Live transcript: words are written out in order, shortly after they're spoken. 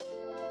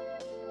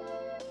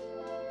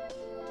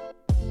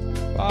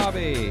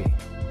Bobby.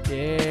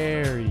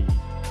 Gary.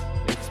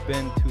 It's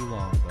been too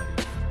long,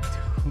 buddy.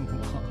 Too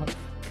long.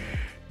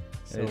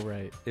 So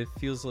right. It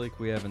feels like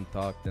we haven't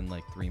talked in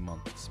like 3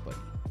 months, buddy.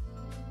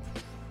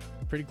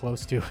 Pretty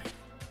close to it.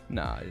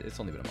 Nah, it's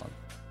only been a month.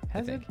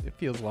 Has it? It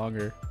feels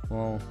longer.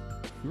 Well,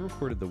 we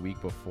recorded the week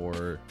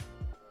before.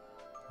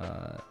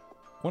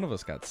 One of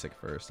us got sick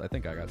first. I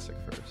think I got sick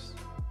first.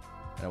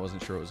 And I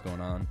wasn't sure what was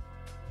going on.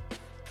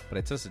 But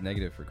I tested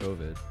negative for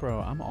COVID. Bro,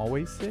 I'm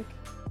always sick.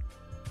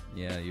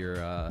 Yeah, you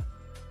have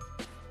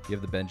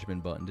the Benjamin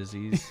Button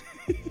disease.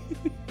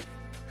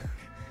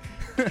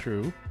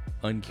 True.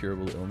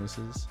 Uncurable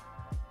illnesses.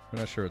 I'm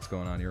not sure what's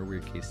going on. You're a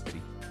weird case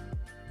study.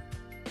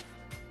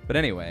 But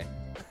anyway.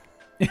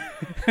 We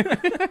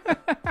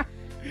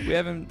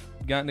haven't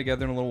gotten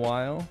together in a little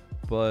while.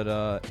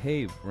 But,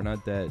 hey, we're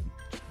not dead.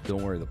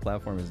 Don't worry. The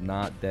platform is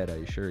not dead, I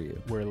assure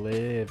you. We're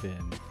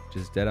living.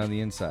 Just dead on the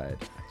inside.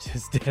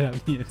 Just dead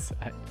on the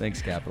inside. Thanks,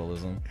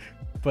 capitalism.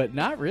 But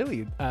not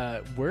really.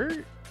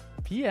 We're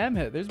PM.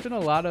 There's been a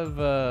lot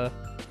of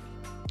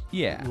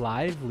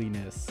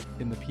liveliness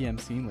in the PM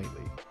scene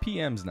lately.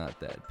 PM's not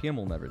dead. PM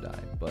will never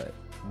die. But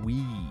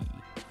we,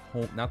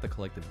 not the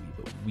collective we,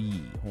 but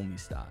we, homie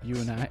stocks. You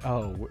and I.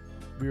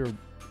 We were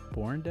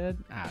born dead?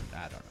 I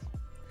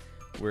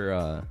don't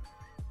know.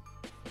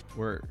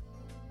 We're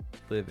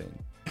living.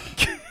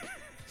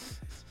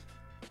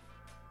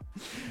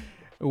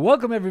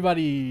 Welcome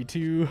everybody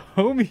to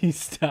Homie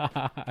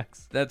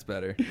Stocks. That's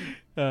better.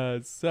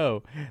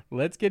 So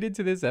let's get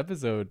into this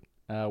episode.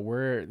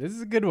 This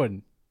is a good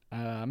one.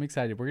 I'm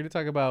excited. We're going to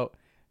talk about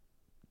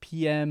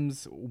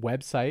PM's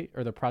website,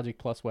 or the Project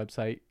Plus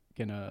website.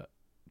 Getting a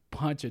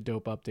bunch of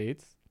dope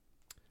updates.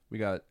 We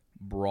got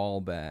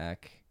Brawl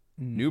back,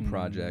 new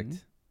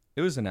project.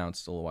 It was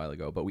announced a little while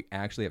ago, but we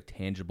actually have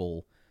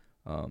tangible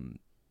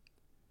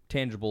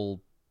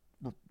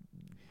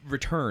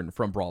return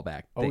from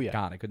Brawlback. Thank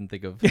God, I couldn't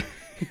think of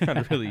how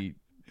to really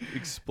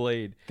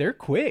explain. They're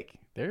quick.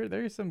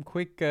 There's some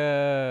quick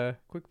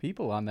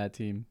people on that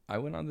team. I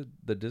went on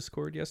the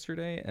Discord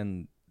yesterday,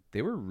 and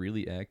they were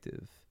really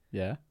active.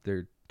 Yeah,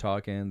 they're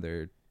talking.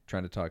 They're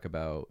trying to talk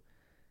about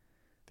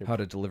how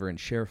to deliver and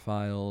share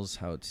files,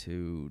 how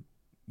to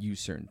use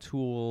certain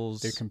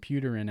tools. They're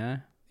computering,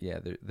 eh? Yeah,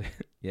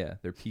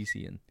 they're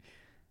PCing.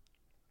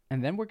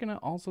 And then we're gonna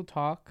also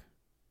talk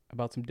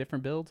about some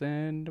different builds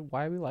and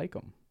why we like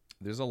them.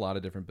 There's a lot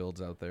of different builds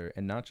out there,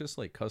 and not just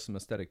like custom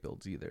aesthetic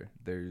builds either.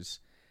 There's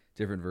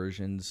different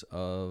versions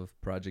of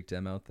Project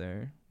M out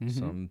there. Mm-hmm.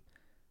 Some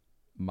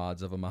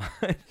mods of a mod.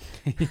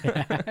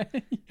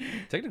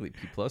 Technically,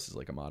 P Plus is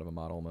like a mod of a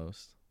mod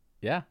almost.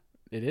 Yeah,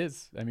 it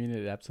is. I mean,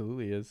 it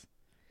absolutely is.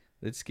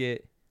 Let's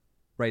get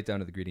right down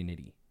to the gritty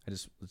nitty.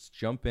 Let's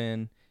jump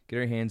in, get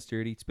our hands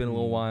dirty. It's been a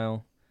little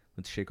while.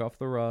 Let's shake off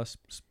the rust,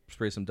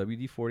 spray some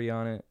WD-40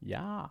 on it.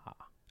 Yeah. All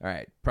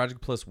right,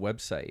 Project Plus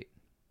website.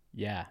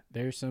 Yeah,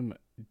 there's some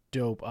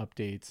dope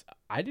updates.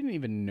 I didn't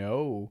even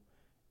know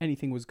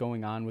anything was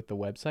going on with the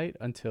website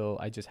until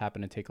I just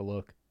happened to take a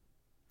look.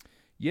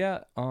 Yeah,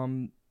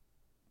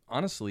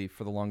 honestly,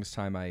 for the longest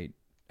time, I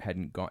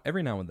hadn't gone.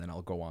 Every now and then,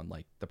 I'll go on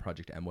like the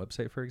Project M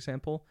website, for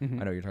example.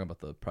 Mm-hmm. I know you're talking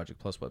about the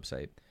Project Plus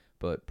website,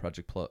 but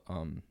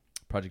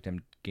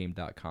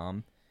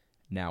ProjectMGame.com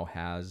now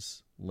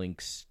has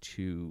links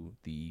to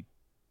the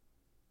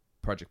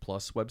Project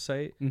Plus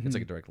website. Mm-hmm. It's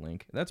like a direct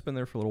link. That's been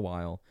there for a little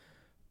while,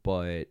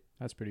 but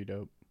that's pretty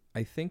dope.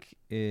 I think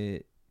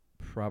it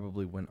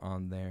probably went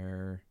on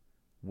there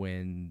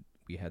when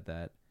we had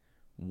that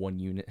 1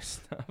 unit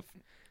stuff.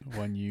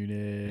 1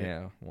 unit.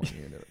 Yeah, 1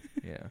 unit.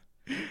 Yeah.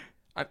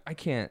 I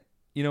can't,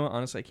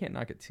 honestly, I can't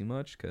knock it too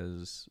much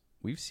because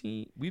we've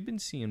been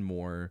seeing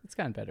more. It's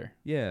gotten better.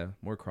 Yeah,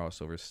 more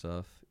crossover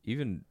stuff.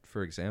 Even,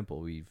 for example,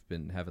 we've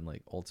been having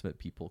like Ultimate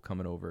people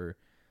coming over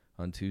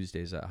on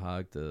Tuesdays at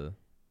Hog to.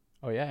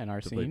 Oh yeah, in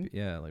our scene.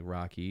 Like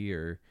Rocky,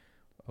 or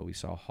we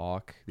saw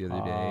Hawk the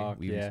other day.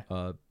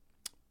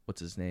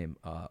 What's his name?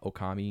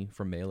 Okami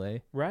from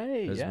Melee.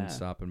 Right. Has been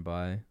stopping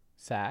by.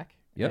 Sack.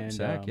 Yep,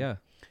 Sack. Yeah.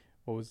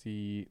 What was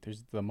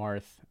there's the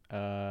Marth.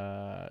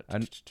 I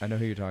know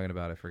who you're talking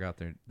about. I forgot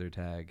their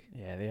tag.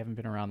 Yeah, they haven't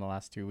been around the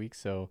last 2 weeks,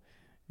 so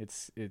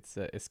it's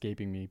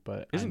escaping me.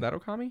 But isn't that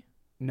Okami?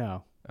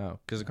 No. Oh,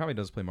 because Okami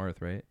does play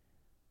Marth, right?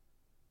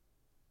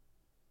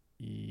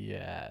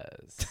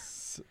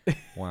 Yes.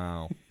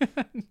 Wow.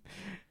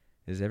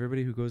 Is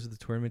everybody who goes to the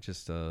tournament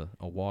just a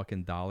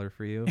walk-in dollar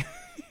for you?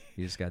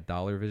 You just got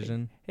dollar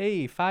vision?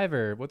 Hey,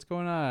 Fiverr, what's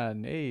going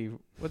on? Hey,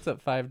 what's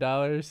up,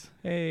 $5?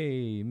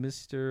 Hey,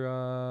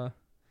 Mr.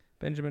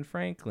 Benjamin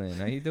Franklin,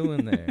 how you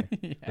doing there?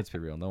 Yeah. Let's be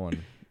real, no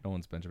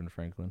one's Benjamin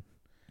Franklin.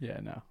 Yeah,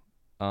 no.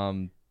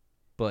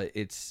 But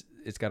it's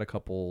got a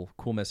couple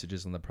cool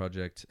messages on the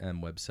Project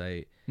M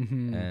website,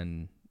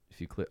 and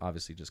if you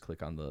obviously just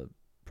click on the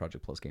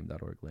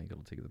projectplusgame.org link,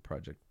 it'll take you to the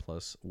Project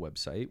Plus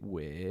website,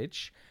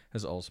 which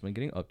has also been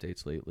getting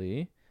updates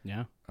lately.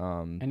 Yeah.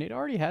 And it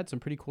already had some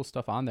pretty cool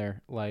stuff on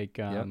there. Like,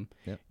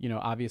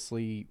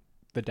 obviously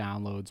the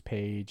downloads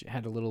page. It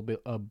had a little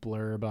bit of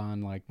blurb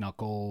on like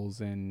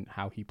Knuckles and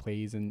how he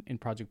plays in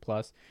Project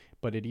Plus,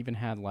 but it even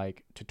had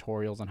like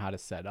tutorials on how to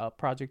set up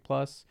Project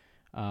Plus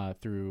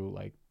through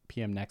like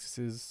PM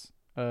Nexus's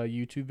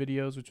YouTube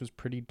videos, which was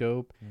pretty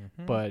dope.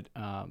 But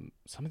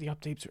some of the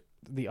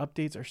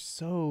updates are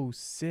so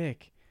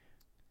sick.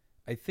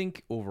 I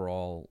think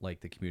overall,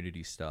 like the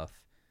community stuff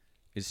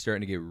is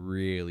starting to get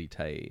really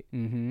tight,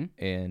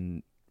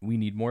 and we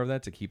need more of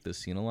that to keep the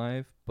scene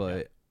alive.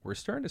 But we're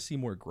starting to see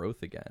more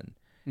growth again.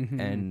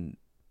 And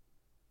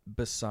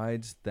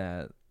besides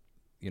that,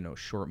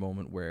 short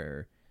moment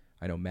where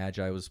I know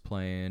Magi was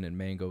playing and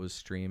Mango was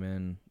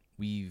streaming,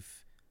 we've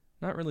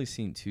not really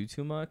seen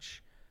too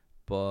much.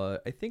 But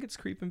I think it's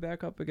creeping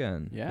back up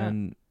again. Yeah.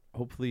 And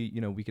hopefully,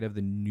 we could have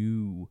the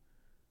new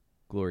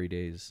glory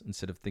days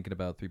instead of thinking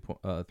about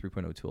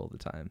 3.02 all the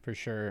time. For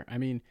sure. I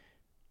mean,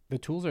 the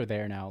tools are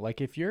there now.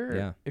 Like if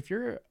you're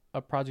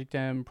a Project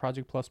M,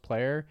 Project Plus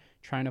player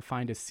trying to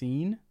find a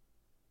scene,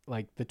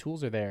 like the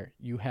tools are there.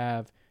 You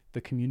have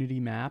the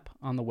community map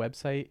on the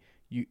website.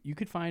 You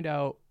could find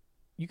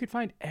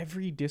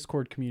every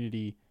Discord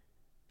community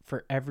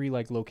for every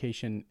like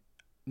location,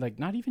 like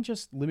not even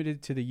just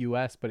limited to the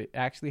US, but it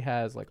actually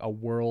has like a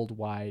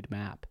worldwide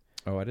map.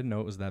 Oh, I didn't know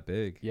it was that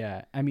big.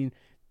 Yeah. I mean,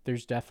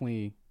 there's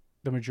definitely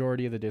the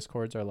majority of the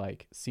Discords are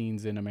like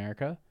scenes in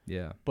America.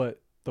 Yeah.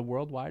 But the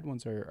worldwide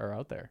ones are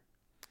out there.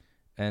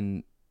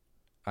 And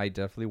I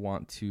definitely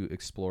want to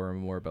explore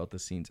more about the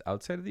scenes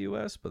outside of the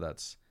US, but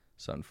that's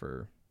something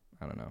for,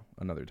 I don't know,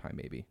 another time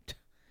maybe.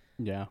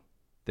 Yeah.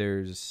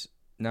 There's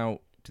now,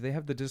 do they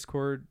have the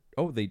Discord?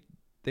 Oh, they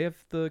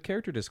have the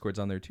character Discords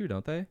on there too,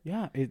 don't they?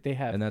 Yeah, they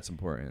have. And that's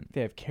important.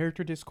 They have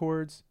character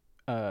Discords,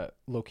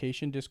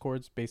 location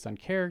Discords based on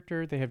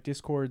character. They have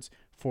Discords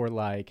for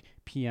like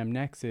PM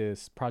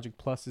Nexus, Project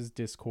Plus's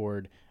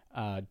Discord,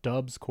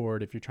 Dubs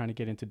Cord if you're trying to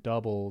get into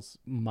doubles,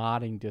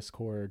 modding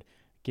Discord,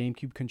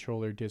 GameCube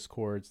controller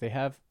Discords. They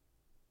have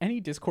any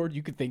Discord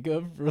you could think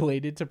of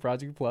related to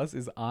Project Plus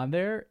is on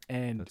there,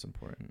 and that's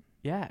important.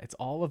 Yeah, it's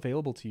all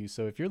available to you.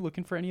 So if you're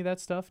looking for any of that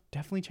stuff,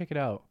 definitely check it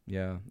out.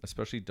 Yeah,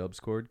 especially Dubs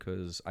Cord,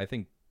 because I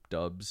think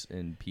Dubs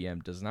in PM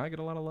does not get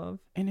a lot of love.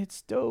 And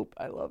it's dope.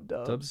 I love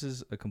Dubs. Dubs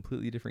is a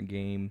completely different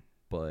game,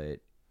 but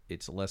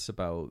it's less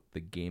about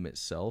the game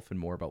itself and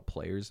more about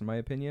players, in my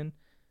opinion.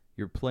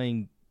 You're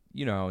playing,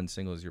 how in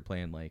singles you're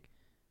playing like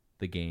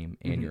the game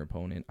and your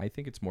opponent. I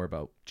think it's more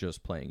about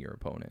just playing your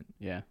opponent.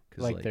 Yeah,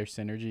 like their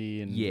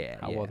synergy and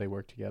how well they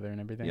work together and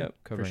everything. Yep,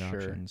 covering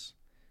options.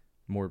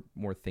 More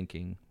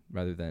thinking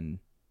rather than,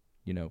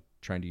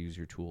 trying to use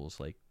your tools.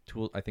 Like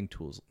I think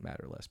tools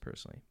matter less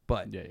personally.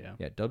 But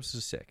yeah, Dubs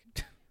is sick.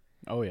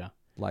 Oh yeah,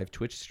 live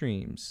Twitch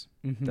streams.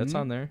 That's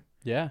on there.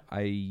 Yeah,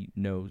 I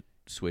know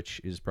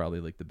Switch is probably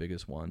like the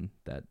biggest one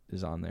that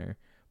is on there,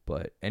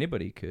 but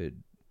anybody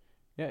could.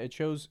 Yeah, it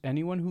shows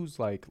anyone who's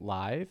like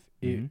live.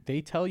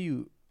 They tell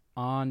you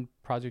on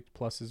Project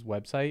Plus's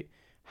website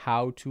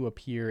how to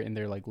appear in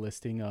their like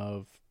listing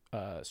of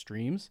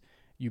streams.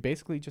 You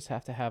basically just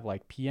have to have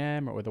like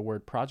PM or the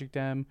word Project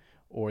M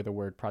or the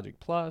word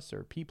Project Plus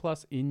or P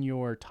Plus in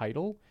your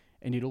title,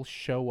 and it'll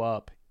show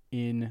up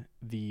in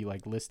the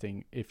like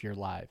listing if you're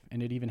live.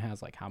 And it even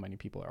has like how many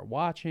people are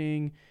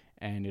watching,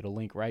 and it'll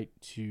link right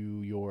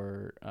to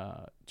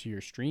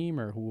your stream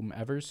or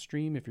whomever's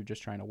stream if you're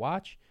just trying to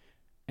watch.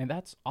 And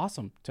that's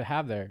awesome to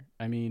have there.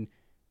 I mean,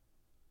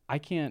 I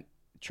can't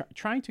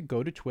trying to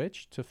go to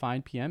Twitch to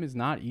find PM is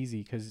not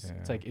easy because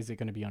it's like, is it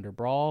going to be under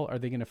Brawl? Are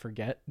they going to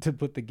forget to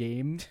put the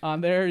game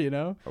on there?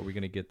 Are we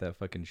going to get that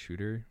fucking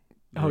shooter?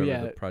 Oh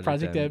yeah,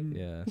 Project M.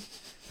 Yeah.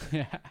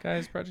 Yeah.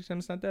 Guys, Project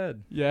M's not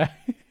dead. Yeah.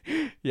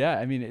 Yeah.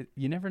 I mean,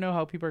 you never know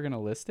how people are going to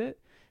list it.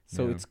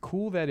 So it's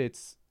cool that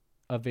it's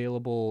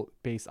available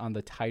based on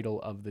the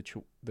title of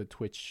the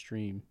Twitch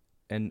stream.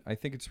 And I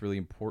think it's really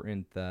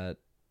important that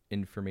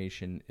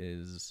information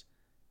is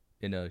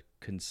in a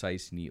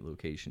concise, neat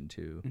location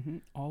too.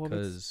 All of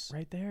it's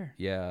right there.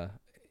 Yeah,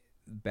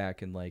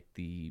 back in like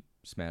the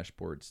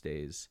Smashboards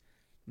days,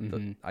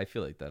 I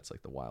feel like that's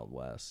like the Wild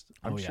West.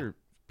 I'm sure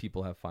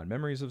people have fond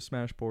memories of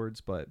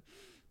Smashboards, but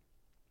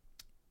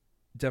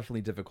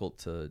definitely difficult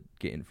to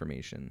get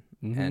information.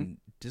 And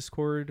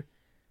Discord,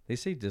 they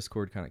say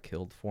Discord kind of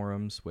killed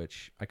forums,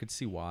 which I could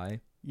see why.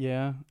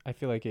 Yeah, I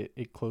feel like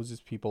it closes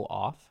people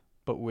off,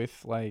 but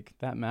with like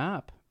that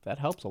map, that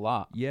helps a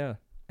lot. Yeah,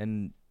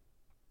 and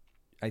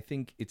I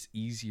think it's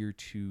easier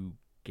to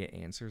get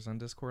answers on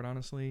Discord,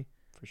 honestly.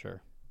 For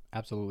sure.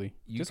 Absolutely.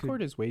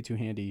 Discord is way too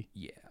handy.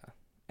 Yeah.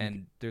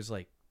 And there's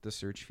like the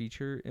search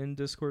feature in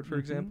Discord, for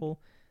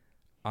example.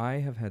 I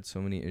have had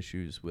so many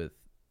issues with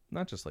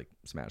not just like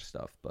Smash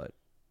stuff, but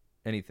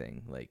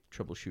anything like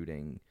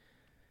troubleshooting,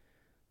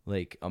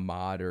 like a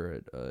mod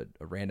or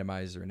a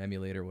randomizer, an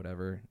emulator,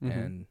 whatever.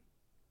 And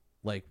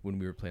like when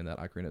we were playing that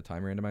Ocarina of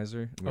Time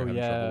randomizer, we were having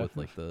trouble with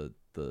like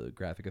the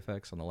graphic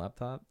effects on the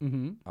laptop.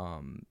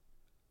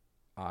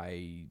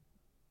 I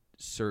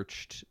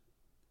searched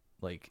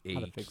like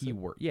a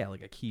keyword,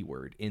 like a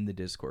keyword in the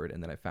Discord,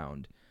 and then I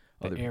found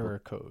the error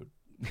code.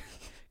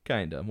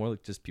 Kinda more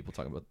like just people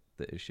talking about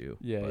the issue.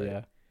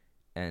 Yeah.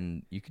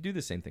 And you could do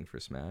the same thing for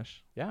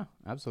Smash. Yeah,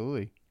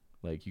 absolutely.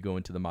 Like, you go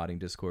into the modding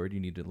Discord, you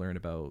need to learn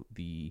about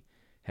the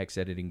hex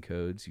editing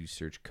codes. You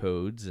search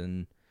codes,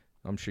 and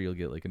I'm sure you'll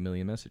get like a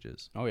million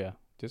messages. Oh yeah,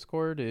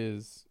 Discord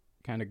is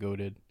kind of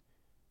goated.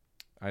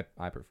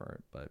 I prefer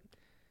it, but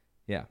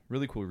yeah,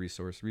 really cool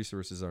resource.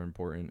 Resources are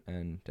important,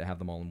 and to have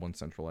them all in one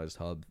centralized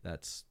hub,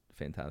 that's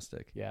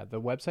fantastic. Yeah, the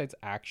website's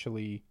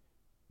actually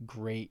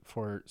great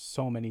for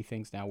so many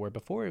things now, where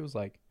before it was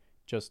like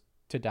just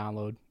to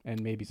download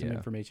and maybe some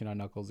information on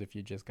Knuckles if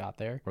you just got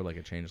there. Or like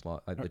a change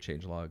log, the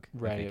change log,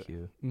 right.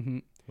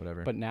 FAQ,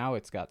 whatever. But now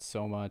it's got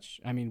so much.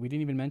 I mean, we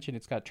didn't even mention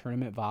it's got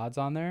tournament VODs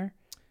on there.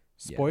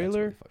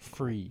 Spoiler really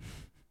free.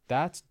 Cool.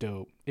 That's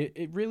dope.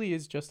 It really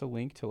is just a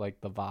link to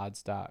like the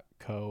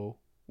vods.co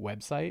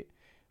website,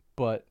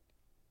 but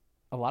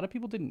a lot of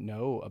people didn't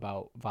know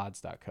about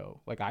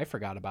vods.co. Like, I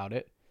forgot about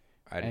it.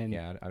 I've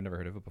never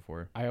heard of it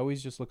before. I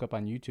always just look up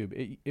on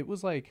YouTube. It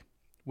was like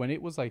when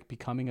it was like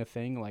becoming a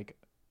thing like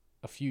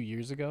a few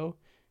years ago.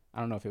 I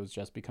don't know if it was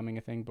just becoming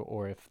a thing,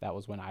 or if that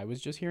was when I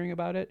was just hearing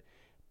about it.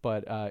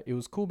 But it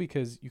was cool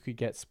because you could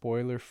get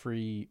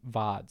spoiler-free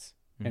VODs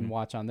and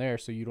watch on there,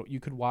 so you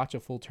could watch a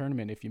full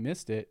tournament if you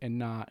missed it, and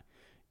not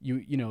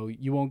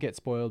you won't get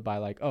spoiled by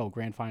like, oh,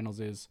 grand finals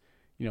is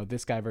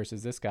this guy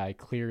versus this guy.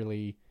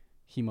 Clearly,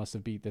 he must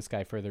have beat this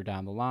guy further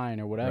down the line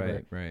or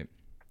whatever. Right.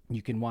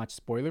 You can watch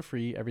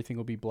spoiler-free. Everything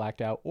will be blacked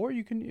out. Or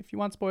you can, if you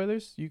want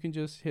spoilers, you can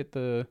just hit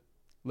the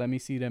 "Let me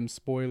see them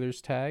spoilers"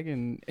 tag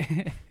and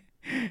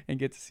and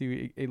get to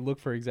see it. Look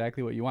for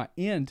exactly what you want.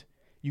 And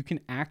you can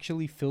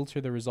actually filter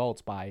the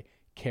results by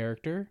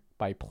character,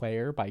 by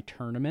player, by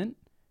tournament.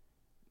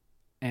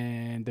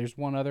 And there's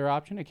one other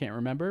option I can't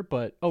remember,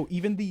 but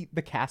even the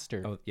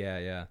caster. Oh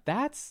yeah.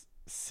 That's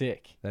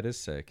sick. That is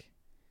sick.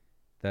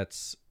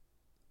 That's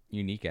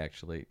unique,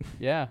 actually.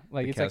 Yeah,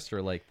 like the it's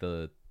caster, like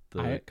the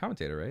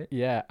commentator, right?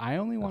 Yeah, I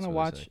only want to really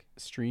watch sick.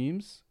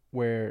 streams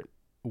where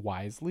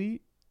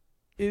Wisely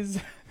is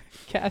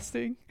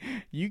casting.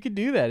 You could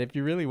do that if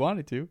you really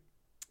wanted to.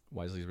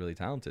 Wisely's really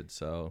talented,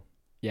 so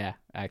yeah,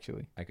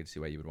 actually, I could see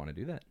why you would want to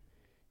do that.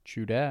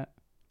 True that.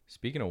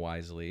 Speaking of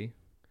Wisely,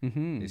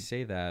 Mm-hmm. they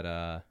say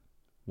that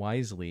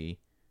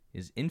Wisely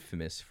is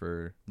infamous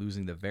for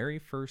losing the very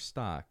first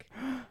stock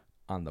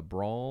on the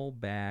Brawl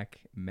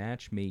Back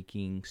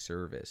matchmaking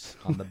service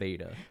on the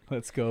beta.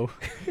 Let's go.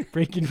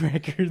 Breaking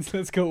records.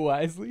 Let's go,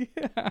 Wisely.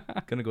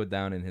 Gonna go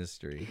down in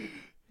history.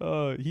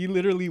 He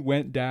literally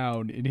went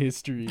down in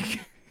history.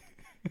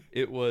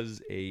 It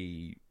was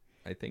I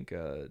think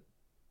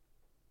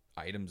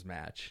items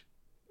match.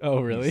 Oh,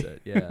 really?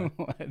 Yeah.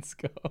 Let's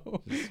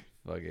go. Just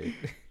fuck it.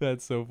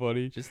 That's so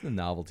funny. Just the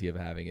novelty of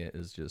having it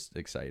is just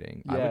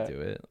exciting. Yeah. I would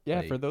do it.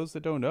 Yeah, for those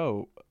that don't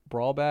know,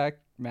 Brawlback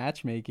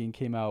Matchmaking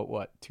came out,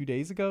 3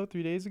 days ago?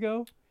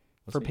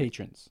 For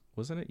patrons.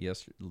 Wasn't it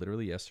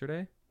literally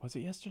yesterday? Was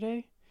it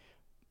yesterday?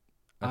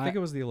 I think it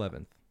was the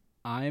 11th.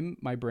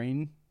 My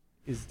brain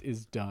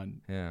is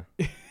done. Yeah.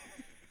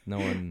 No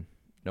one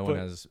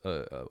has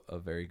a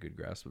very good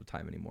grasp of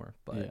time anymore,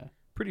 but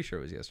pretty sure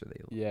it was yesterday,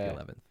 the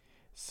 11th.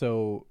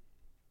 So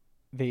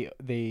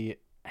they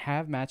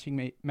have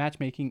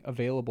matchmaking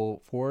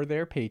available for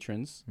their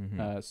patrons.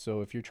 So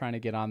if you're trying to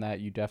get on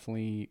that, you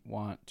definitely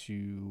want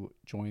to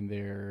join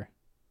their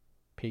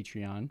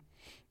Patreon.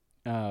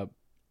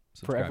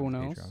 For everyone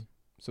else,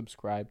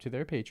 subscribe to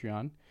their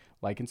Patreon,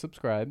 like and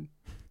subscribe.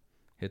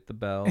 Hit the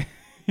bell,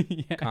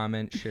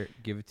 comment, share,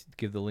 give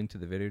the link to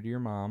the video to your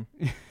mom.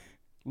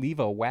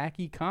 Leave a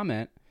wacky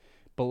comment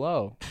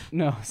below.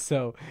 No,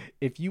 so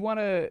if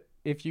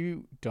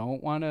you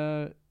don't want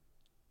to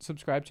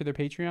subscribe to their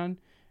Patreon,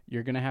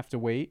 you're going to have to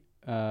wait.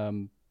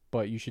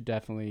 But you should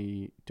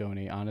definitely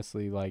donate.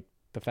 Honestly, like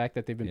the fact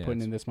that they've been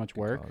putting in this much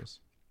work.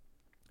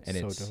 And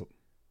so it's dope.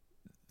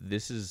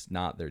 This is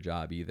not their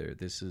job either.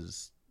 This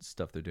is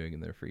stuff they're doing in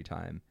their free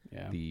time.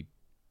 Yeah. The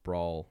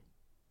Brawl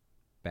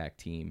Back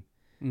team.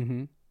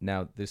 Mm-hmm.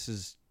 Now, this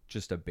is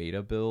just a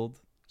beta build,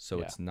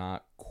 so it's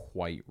not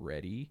quite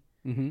ready.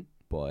 Mm-hmm.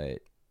 But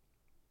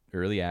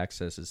early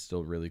access is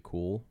still really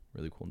cool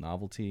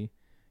novelty.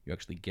 You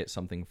actually get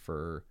something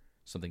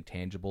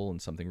tangible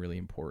and something really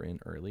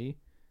important early.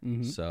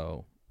 Mm-hmm.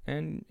 So,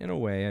 and in a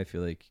way, I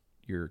feel like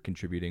you're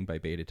contributing by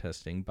beta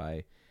testing,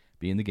 by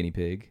being the guinea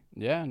pig.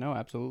 Yeah, no,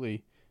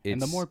 absolutely.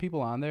 And the more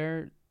people on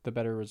there, the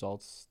better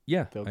results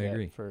they'll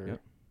get for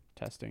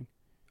testing.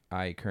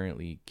 I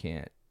currently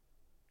can't.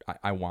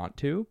 I want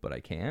to, but I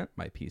can't.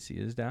 My PC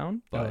is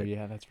down. But oh,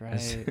 yeah, that's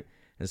right.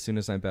 As soon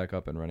as I'm back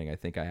up and running, I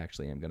think I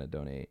actually am going to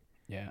donate.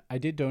 Yeah, I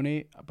did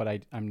donate, but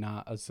I'm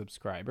not a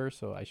subscriber,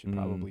 so I should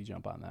probably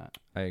jump on that.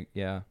 I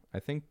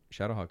think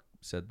Shadowhawk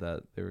said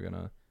that they were going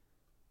to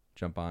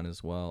jump on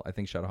as well. I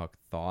think Shadowhawk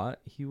thought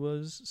he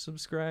was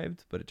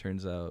subscribed, but it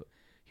turns out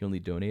he only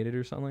donated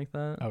or something like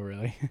that. Oh,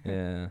 really?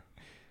 Yeah.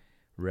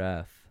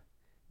 Ref.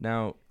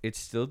 Now, it's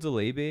still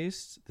delay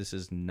based. This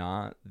is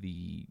not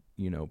the,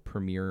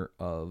 premiere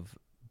of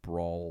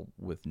Brawl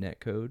with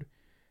netcode.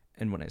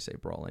 And when I say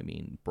Brawl, I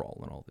mean Brawl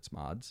and all of its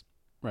mods.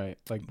 Right.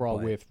 Like Brawl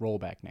with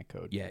rollback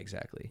netcode. Yeah,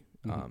 exactly.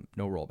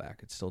 No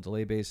rollback. It's still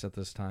delay based at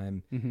this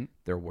time. Mm-hmm.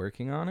 They're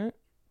working on it.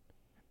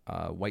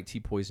 White Tea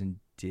Poison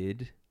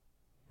did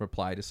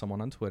reply to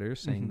someone on Twitter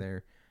saying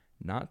they're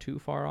not too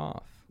far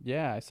off.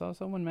 Yeah, I saw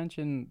someone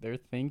mention they're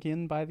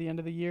thinking by the end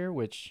of the year,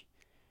 which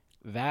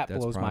that's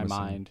blows promising. My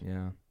mind.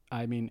 Yeah.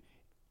 I mean,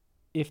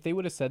 if they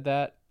would have said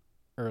that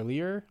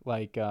earlier,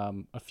 like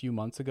a few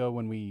months ago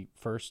when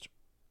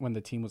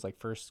the team was like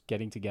first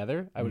getting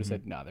together, I would have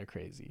said, no, they're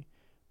crazy.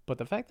 But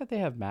the fact that they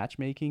have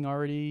matchmaking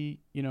already,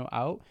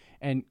 out,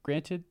 and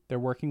granted, they're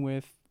working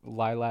with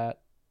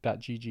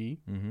lilat.gg,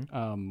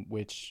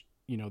 which,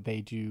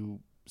 they do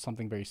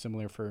something very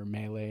similar for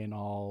Melee and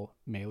all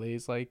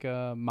Melee's like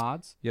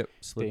mods. Yep.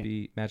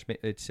 Slippy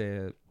matchmaking. It's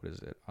what is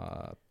it?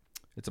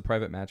 It's a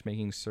private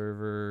matchmaking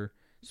server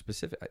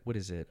specific. What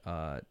is it?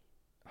 I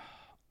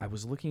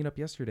was looking it up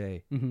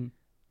yesterday.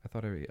 I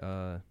thought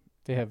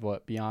they have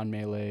what? Beyond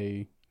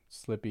Melee,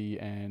 Slippy,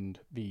 and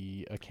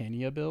the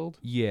Acania build?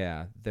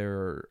 Yeah,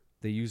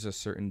 they use a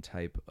certain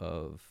type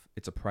of...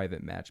 It's a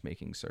private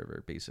matchmaking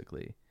server,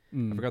 basically.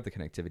 I forgot the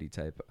connectivity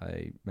type.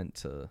 I meant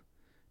to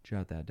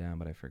jot that down,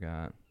 but I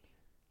forgot.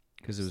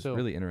 Because it was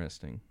really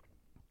interesting.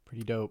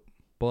 Pretty dope.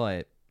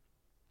 But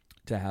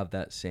to have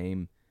that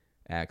same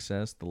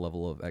access, the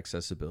level of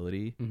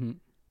accessibility,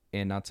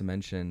 and not to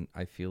mention,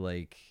 I feel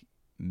like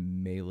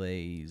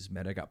Melee's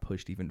meta got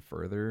pushed even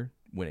further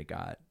when it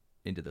got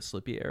into the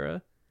Slippy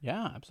era.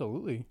 Yeah,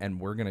 absolutely. And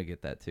we're going to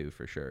get that too,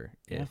 for sure,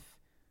 if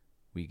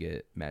we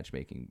get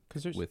matchmaking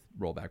with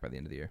rollback by the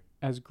end of the year.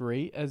 As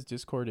great as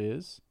Discord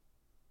is,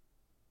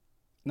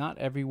 not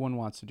everyone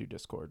wants to do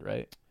Discord,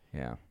 right?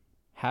 Yeah.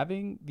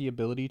 Having the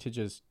ability to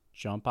just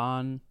jump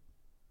on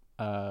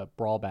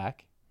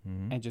Brawlback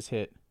and just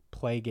hit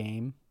play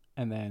game,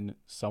 and then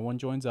someone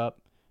joins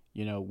up,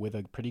 with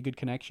a pretty good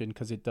connection,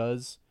 because it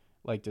does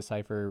like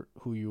decipher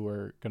who you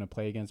are going to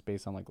play against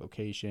based on like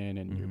location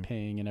and your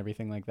ping and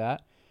everything like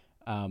that.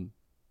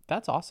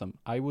 That's awesome.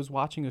 I was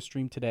watching a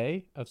stream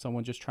today of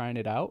someone just trying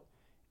it out,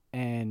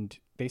 and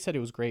they said it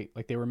was great.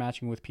 Like they were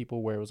matching with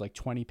people where it was like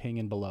 20 ping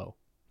and below.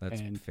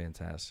 That's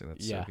fantastic.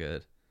 That's so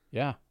good.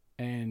 Yeah.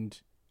 And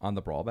on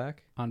the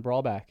Brawlback? On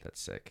Brawlback.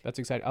 That's sick. That's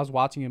exciting. I was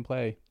watching him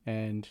play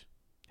and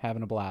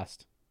having a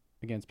blast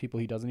against people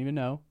he doesn't even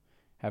know,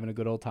 having a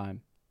good old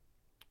time.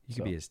 You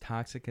can be as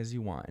toxic as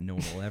you want, and no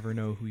one will ever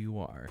know who you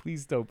are.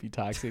 Please don't be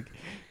toxic.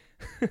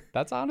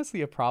 That's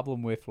honestly a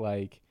problem with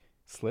like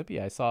Slippy.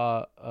 I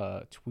saw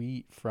a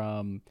tweet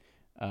from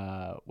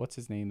what's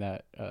his name,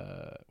 that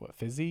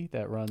Fizzy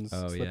that runs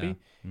Slippy.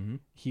 Yeah.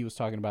 He was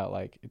talking about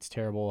like it's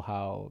terrible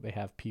how they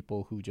have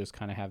people who just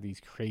kind of have these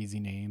crazy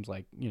names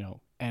like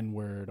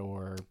N-word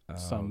or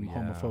some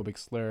homophobic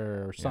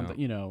slur or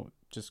something,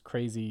 just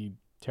crazy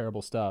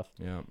terrible stuff.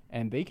 Yeah.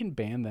 And they can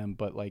ban them,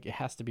 but like it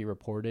has to be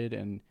reported,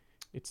 and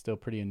it's still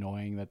pretty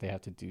annoying that they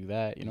have to do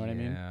that. You know what I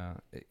mean? Yeah,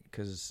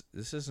 because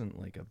this isn't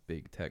like a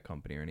big tech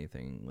company or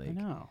anything. Like, I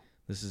know.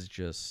 This is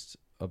just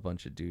a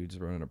bunch of dudes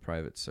running a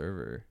private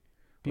server.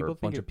 Or a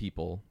bunch of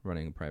people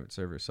running a private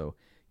server. So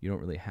you don't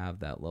really have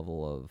that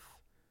level of,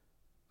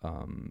 I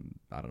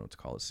don't know what to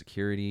call it,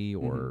 security,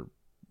 or,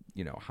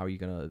 how are you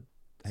gonna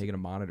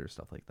monitor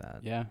stuff like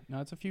that? Yeah,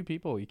 no, it's a few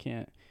people.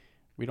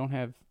 We don't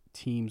have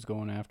teams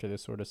going after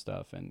this sort of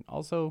stuff. And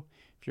also,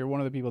 if you're one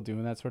of the people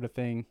doing that sort of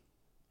thing,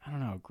 I don't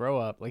know, grow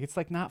up. Like, it's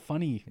like not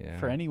funny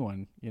for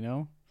anyone,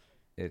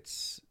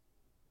 It's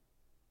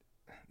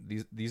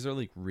these are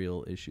like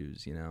real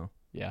issues,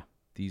 Yeah.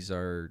 These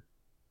are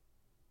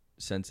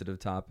sensitive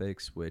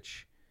topics,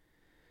 which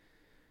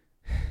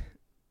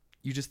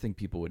you just think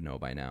people would know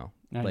by now.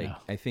 I know.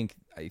 I think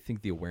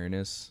the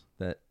awareness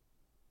that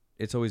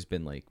it's always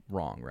been like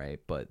wrong, right?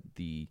 But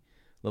the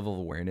level of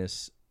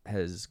awareness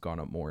has gone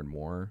up more and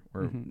more,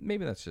 or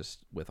maybe that's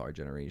just with our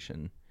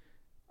generation.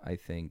 I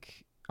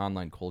think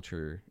online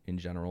culture in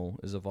general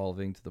is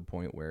evolving to the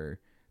point where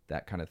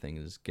that kind of thing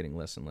is getting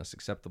less and less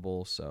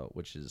acceptable. So,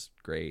 which is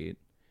great.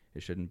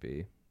 It shouldn't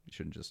be. You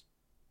shouldn't just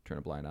turn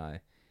a blind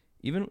eye.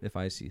 Even if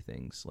I see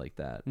things like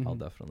that,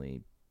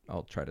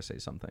 I'll try to say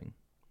something.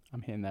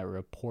 I'm hitting that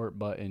report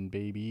button,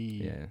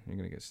 baby. Yeah, you're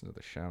going to get into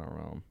the shadow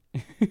realm.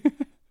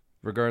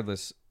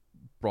 Regardless,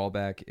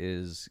 Brawlback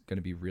is going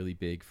to be really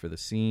big for the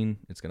scene.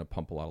 It's going to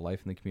pump a lot of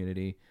life in the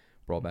community.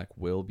 Brawlback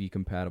will be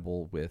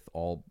compatible with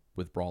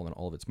Brawl and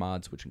all of its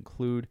mods, which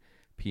include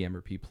PM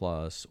or P+,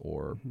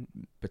 or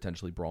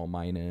potentially Brawl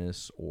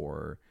minus,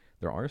 or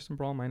there are some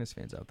Brawl minus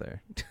fans out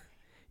there.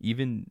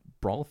 Even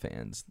Brawl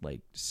fans like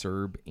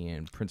Serb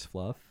and Prince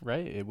Fluff.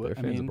 Right. They're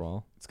fans of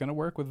Brawl. It's going to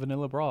work with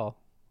Vanilla Brawl.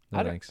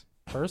 No, thanks.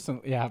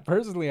 Personally,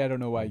 I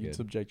don't know why you'd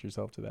subject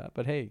yourself to that.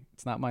 But hey,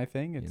 it's not my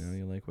thing. It's,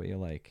 you like what you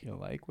like. You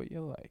like what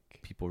you like.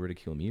 People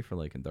ridicule me for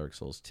liking Dark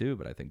Souls 2,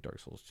 but I think Dark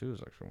Souls 2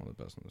 is actually one of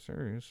the best in the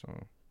series. So,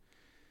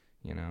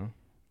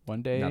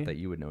 one day. Not that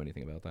you would know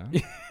anything about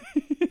that.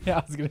 Yeah,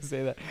 I was going to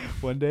say that.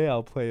 One day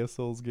I'll play a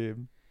Souls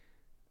game.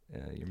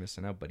 You're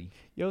missing out, buddy.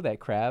 Yo, that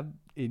crab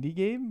indie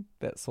game,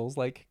 that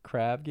Souls-like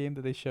crab game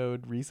that they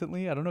showed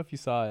recently, I don't know if you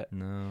saw it.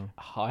 No.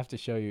 I'll have to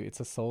show you. It's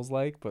a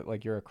Souls-like, but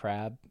like you're a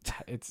crab.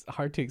 It's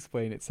hard to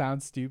explain. It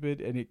sounds stupid,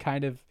 and it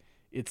kind of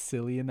it's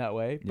silly in that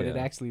way, but it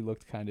Yeah. actually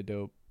looked kind of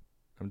dope.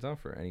 I'm down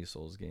for any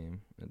Souls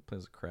game. It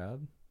plays a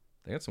crab.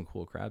 They got some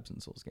cool crabs in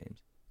Souls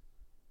games.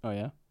 Oh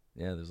yeah,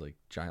 Yeah, there's like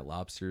giant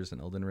lobsters in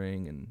Elden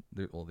Ring, and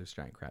there's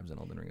giant crabs in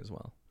Elden Ring as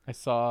well. I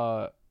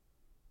saw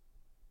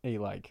a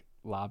like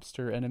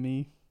lobster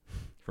enemy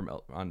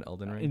On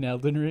Elden Ring. in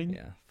Elden Ring.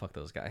 Yeah, fuck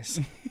those guys.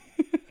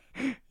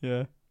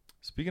 Yeah.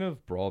 Speaking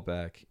of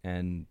brawlback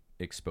and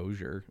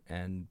exposure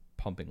and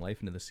pumping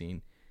life into the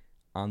scene,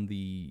 on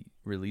the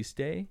release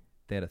day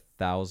they had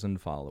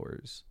 1,000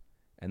 followers,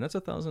 and that's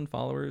 1,000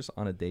 followers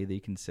on a day they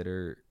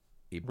consider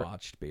a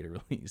botched beta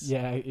release.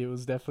 Yeah, it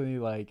was definitely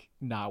like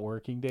not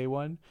working day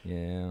one,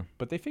 Yeah.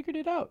 but they figured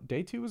it out.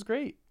 Day two was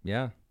great.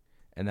 Yeah.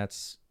 And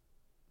that's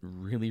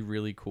really,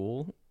 really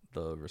cool.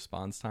 The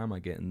response time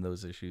on getting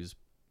those issues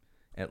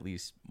at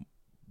least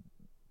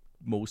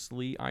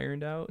mostly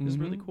ironed out is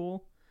really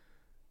cool.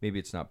 Maybe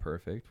it's not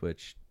perfect,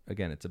 which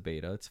again, it's a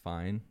beta. It's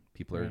fine.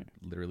 People are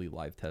literally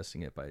live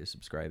testing it by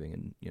subscribing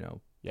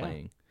and,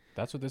 playing.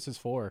 That's what this is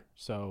for.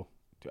 So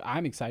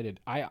I'm excited.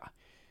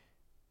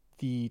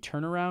 The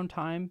turnaround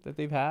time that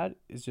they've had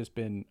has just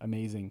been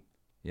amazing.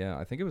 Yeah,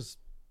 I think it was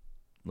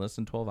less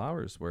than 12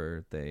 hours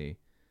where they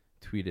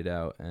tweeted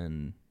out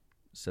and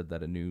said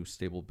that a new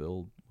stable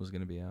build was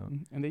going to be out.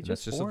 And they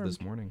that's just of this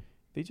morning.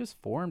 They just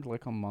formed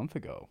like a month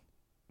ago,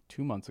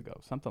 2 months ago,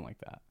 something like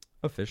that.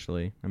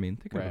 Officially. I mean,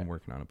 they could have been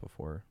working on it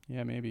before.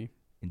 Yeah, maybe.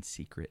 In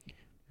secret.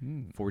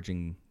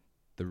 Forging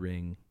the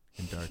ring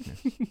in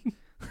darkness.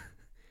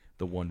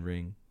 The One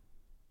Ring.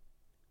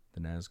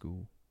 The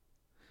Nazgul.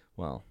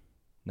 Well,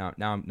 now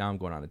I'm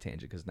going on a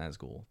tangent because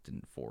Nazgul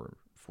didn't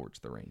forge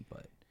the ring,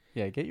 but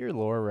yeah, get your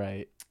lore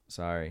right.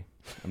 Sorry,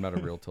 I'm not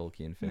a real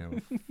Tolkien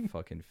fan. I'm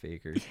fucking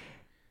fakers.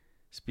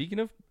 Speaking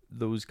of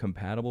those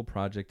compatible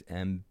Project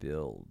M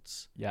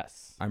builds,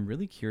 yes, I'm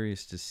really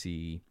curious to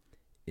see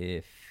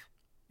if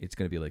it's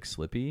going to be like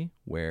Slippy,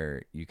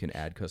 where you can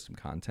add custom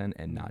content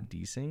and not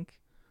desync,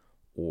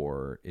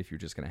 or if you're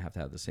just going to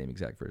have the same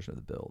exact version of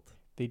the build.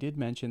 They did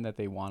mention that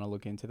they want to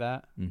look into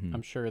that.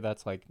 I'm sure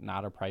that's like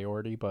not a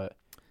priority, but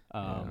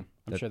I'm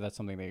sure that's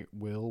something they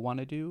will want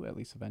to do at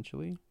least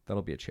eventually.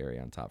 That'll be a cherry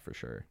on top for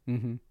sure.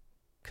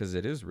 Because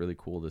it is really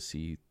cool to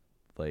see,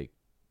 like,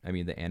 I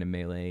mean, the Anime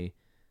Melee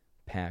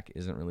pack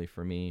isn't really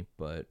for me,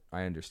 but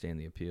I understand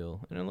the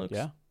appeal, and it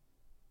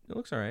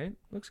looks all right.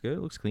 Looks good.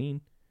 It looks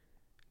clean.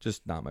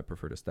 Just not my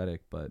preferred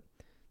aesthetic, but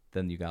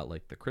then you got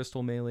like the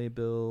Crystal Melee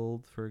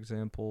build, for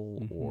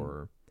example,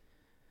 or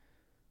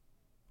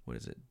what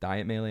is it?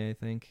 Diet Melee, I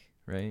think,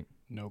 right?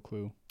 No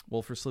clue.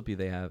 Well, for Slippy,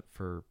 they have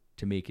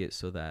to make it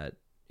so that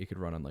it could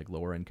run on like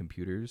lower end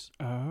computers.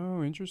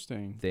 Oh,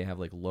 interesting. They have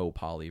like low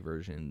poly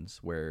versions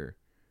where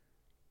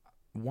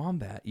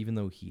Wombat, even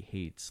though he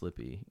hates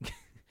Slippy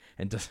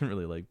and doesn't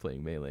really like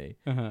playing Melee,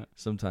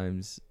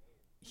 sometimes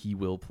he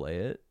will play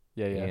it.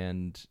 Yeah.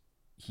 And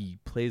he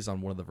plays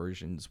on one of the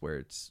versions where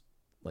it's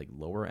like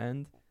lower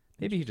end.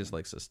 Maybe he just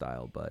likes the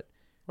style, but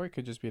or it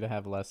could just be to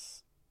have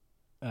less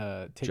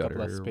take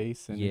Judder, up less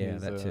space in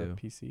his that too.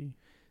 PC.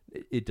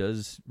 It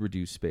does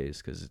reduce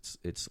space because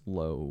it's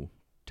low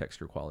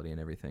texture quality and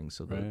everything,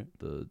 so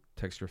the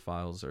texture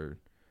files are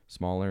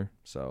smaller.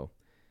 So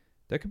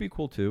that could be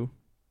cool too,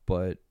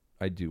 but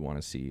I do want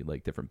to see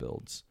like different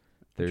builds.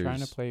 I'm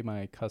trying to play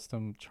my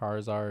custom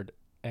Charizard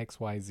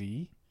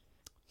XYZ.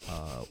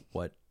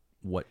 What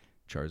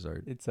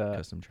Charizard? It's a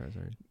custom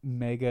Charizard.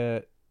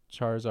 Mega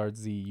Charizard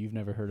Z. You've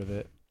never heard of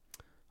it?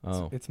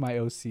 Oh, it's my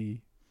OC.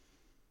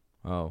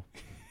 Oh,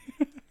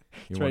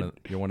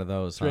 you're one of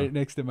those. It's right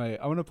next to my.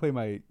 I want to play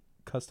my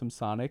custom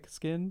Sonic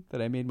skin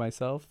that I made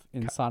myself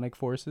in Sonic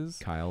Forces.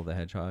 Kyle the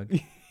Hedgehog.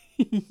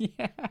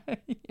 yeah.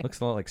 Looks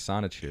a lot like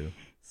Sonichu.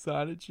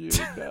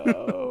 Sonichu,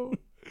 no.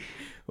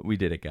 We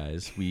did it,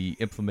 guys. We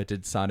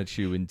implemented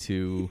Sonichu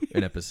into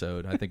an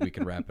episode. I think we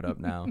can wrap it up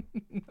now.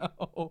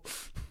 No.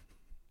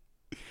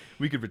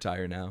 We could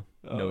retire now,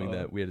 knowing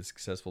that we had a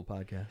successful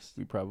podcast.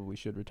 We probably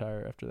should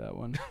retire after that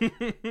one.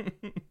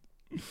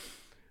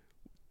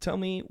 Tell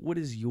me, what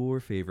is your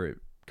favorite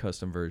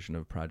custom version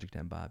of Project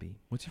M, Bobby?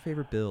 What's your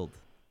favorite build?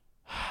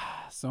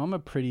 So I'm a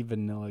pretty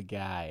vanilla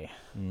guy.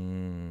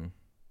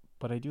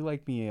 But I do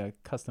like me a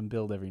custom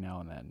build every now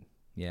and then.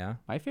 Yeah?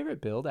 My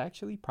favorite build,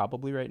 actually,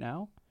 probably right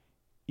now,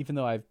 even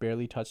though I've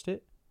barely touched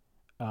it,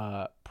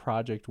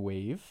 Project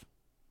Wave.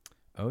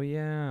 Oh,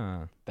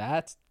 yeah.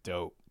 That's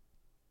dope.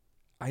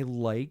 I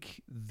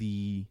like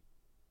the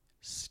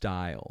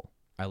style.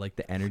 I like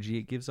the energy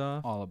it gives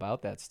off. All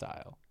about that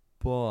style.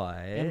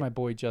 But... And my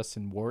boy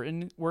Justin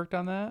Wharton worked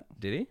on that.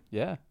 Did he?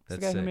 Yeah.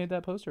 That's the guy who made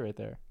that poster right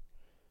there.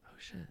 Oh,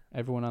 shit.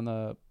 Everyone on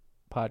the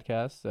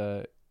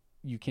podcast,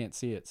 you can't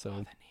see it, so... Oh,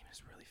 that name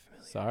is really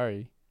familiar.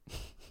 Sorry.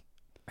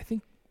 I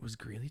think... Was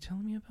Greeley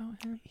telling me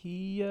about him?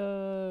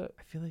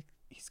 I feel like...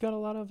 He's got a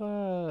lot of...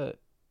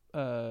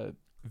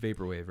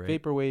 Vaporwave,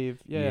 right? Vaporwave,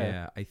 yeah.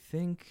 Yeah, I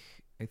think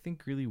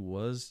Greeley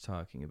was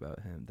talking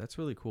about him. That's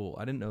really cool.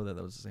 I didn't know that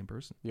was the same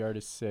person. The art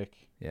is sick.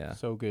 Yeah.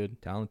 So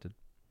good. Talented.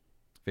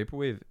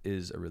 Vaporwave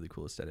is a really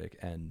cool aesthetic,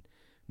 and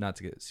not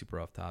to get super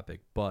off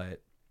topic,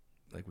 but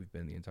like we've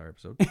been the entire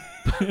episode.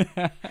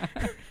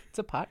 It's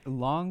a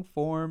long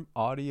form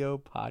audio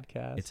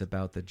podcast. It's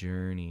about the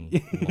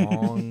journey,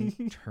 long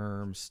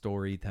term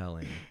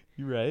storytelling.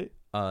 You right?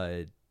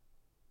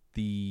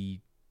 The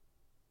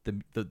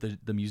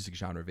music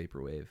genre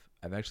vaporwave.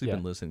 I've actually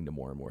been listening to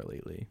more and more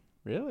lately.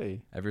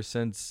 Really? Ever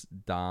since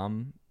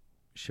Dom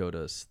showed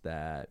us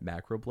that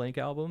Macro Blank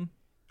album.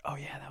 Oh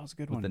yeah, that was a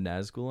good with one. The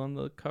Nazgul on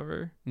the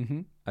cover.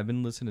 Mm-hmm. I've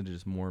been listening to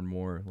just more and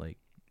more like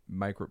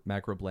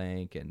Macro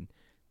Blank and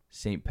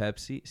Saint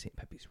Pepsi. Saint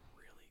Pepsi's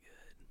really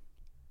good.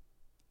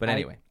 But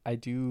anyway, I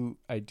do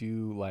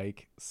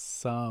like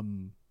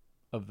some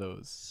of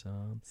those.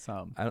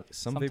 Some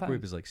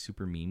vaporwave is like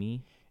super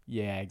memey.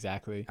 Yeah,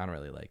 exactly. I don't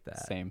really like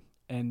that. Same.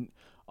 And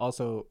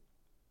also,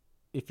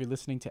 if you're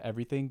listening to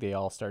everything, they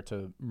all start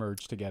to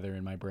merge together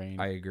in my brain.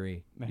 I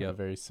agree. They have a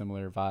very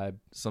similar vibe.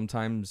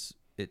 Sometimes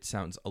it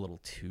sounds a little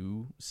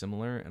too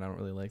similar, and I don't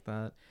really like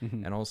that.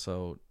 Mm-hmm. And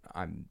also,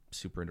 I'm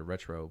super into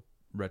retro.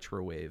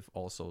 Retro wave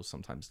also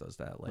sometimes does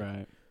that. Like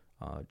right.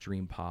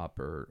 Dream pop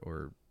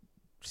or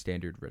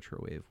standard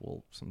retro wave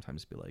will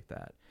sometimes be like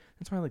that.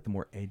 That's why I like the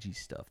more edgy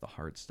stuff, the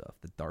hard stuff,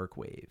 the dark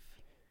wave.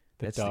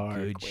 That's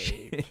the good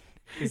shit.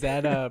 Is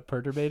that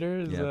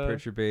Perturbator? Yeah,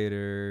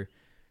 Perturbator,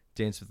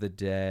 Dance with the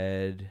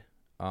Dead,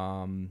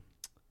 the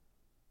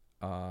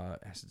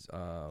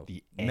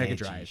Mega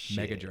Drive.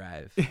 Mega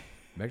Drive is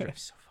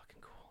so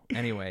fucking cool.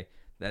 Anyway,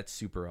 that's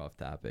super off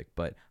topic,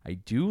 but I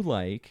do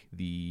like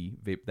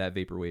that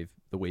vaporwave,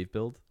 the wave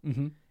build.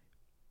 Mm-hmm.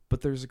 But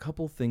there's a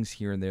couple things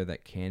here and there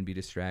that can be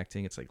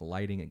distracting. It's like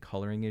lighting and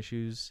coloring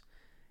issues.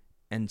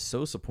 And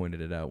Sosa pointed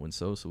it out when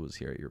Sosa was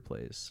here at your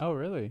place. Oh,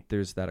 really?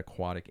 There's that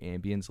aquatic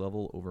ambience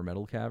level over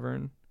Metal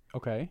Cavern.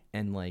 Okay.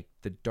 And like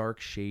the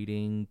dark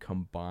shading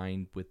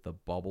combined with the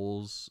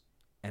bubbles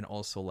and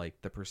also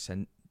like the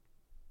percent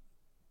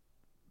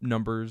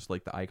numbers,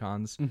 like the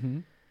icons,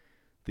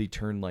 they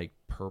turn like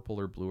purple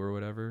or blue or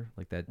whatever,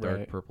 like that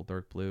dark purple,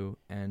 dark blue.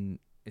 And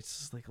it's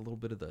just like a little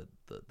bit of the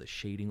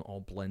shading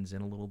all blends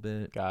in a little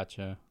bit.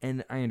 Gotcha.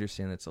 And I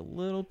understand that's a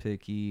little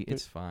picky.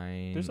 It's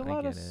fine. There's a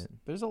lot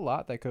there's a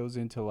lot that goes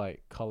into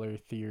like color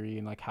theory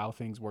and like how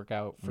things work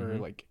out for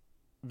like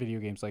video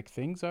games. Like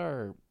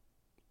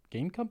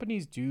game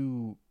companies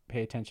do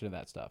pay attention to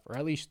that stuff, or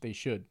at least they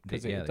should,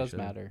 because it does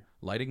matter.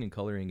 Lighting and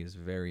coloring is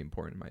very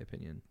important in my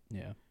opinion.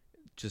 Yeah.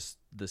 Just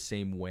the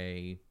same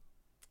way,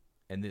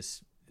 and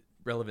this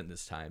relevant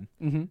this time.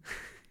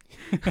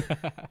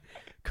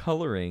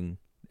 Coloring.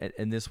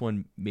 And this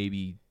one,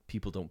 maybe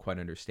people don't quite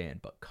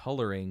understand, but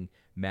coloring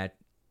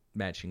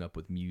matching up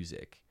with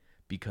music,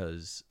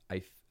 because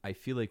I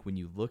feel like when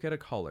you look at a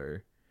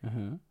color,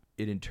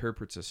 it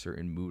interprets a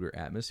certain mood or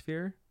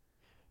atmosphere,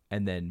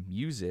 and then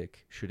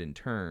music should in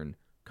turn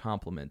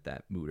complement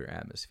that mood or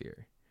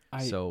atmosphere.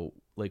 So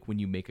like when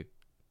you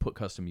put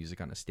custom music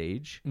on a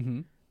stage,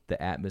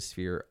 the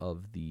atmosphere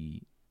of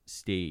the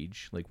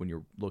stage, like when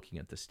you're looking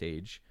at the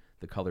stage,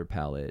 the color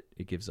palette,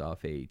 it gives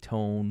off a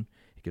tone.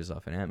 It gives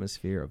off an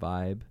atmosphere, a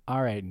vibe.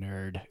 All right,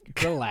 nerd.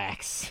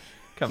 Relax.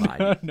 Come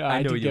on. No,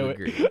 I know you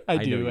agree. I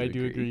do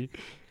agree.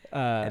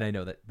 And I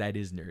know that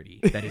is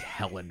nerdy. That is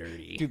hella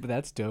nerdy. Dude, but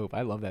that's dope.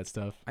 I love that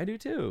stuff. I do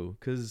too,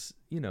 because,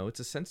 it's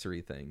a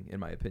sensory thing,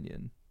 in my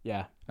opinion.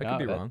 Yeah. I could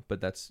be wrong,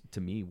 but that's,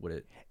 to me, what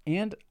it...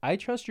 And I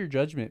trust your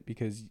judgment,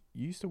 because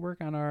you used to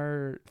work on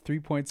our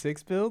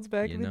 3.6 builds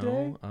back in the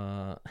day.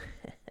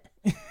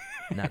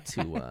 Not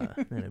to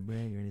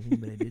brag or anything,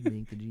 but I did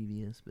make the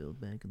GVS build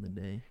back in the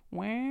day.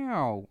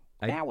 Wow.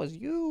 That was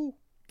you.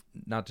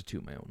 Not to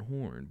toot my own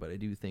horn, but I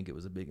do think it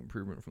was a big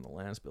improvement from the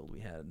last build we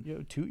had.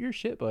 Yo, toot your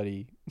shit,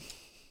 buddy.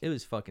 It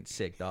was fucking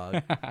sick,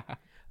 dog.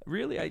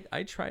 Really,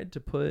 I tried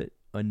to put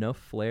enough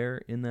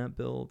flair in that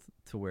build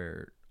to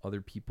where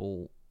other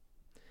people...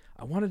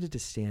 I wanted it to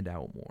stand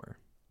out more.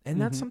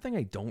 And that's something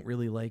I don't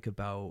really like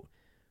about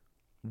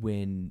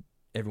when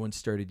everyone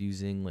started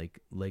using, like,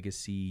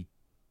 Legacy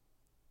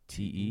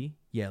TE.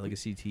 Yeah,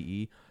 Legacy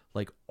TE.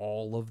 Like,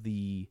 all of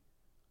the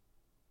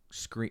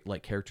screen,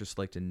 like, character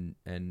select and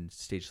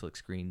stage select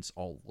screens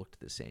all looked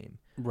the same.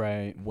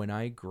 Right. When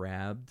I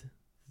grabbed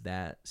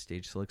that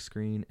stage select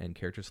screen and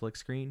character select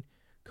screen,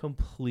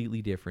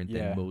 completely different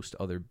than most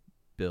other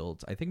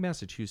builds. I think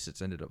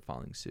Massachusetts ended up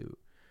following suit.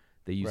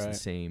 They used the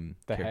same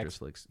character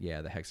selects.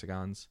 Yeah, the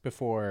hexagons.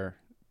 Before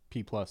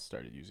P Plus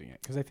started using it,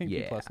 because I think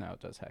P Plus now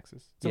does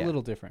hexes. It's a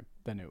little different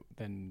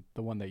than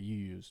the one that you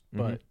used,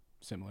 but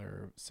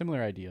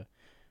similar idea.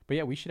 But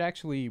yeah, we should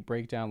actually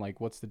break down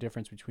like what's the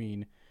difference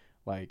between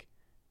like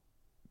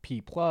P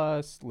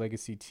Plus,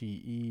 Legacy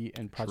TE,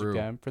 and Project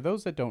M. For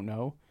those that don't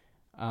know,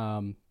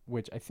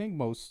 which I think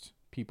most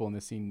people in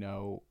the scene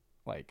know,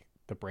 like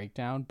the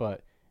breakdown,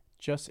 but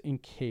just in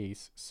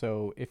case.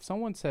 So if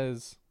someone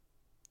says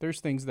there's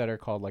things that are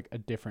called like a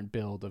different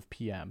build of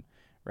PM,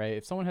 right?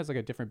 If someone has like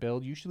a different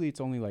build, usually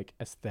it's only like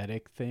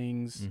aesthetic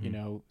things,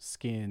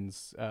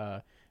 skins,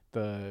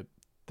 the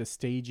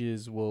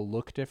stages will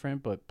look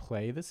different but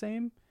play the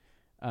same,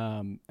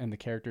 and the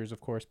characters of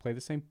course play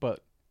the same.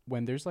 But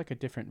when there's like a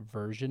different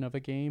version of a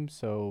game,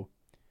 so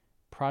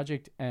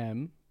Project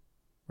M,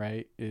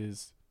 right,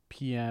 is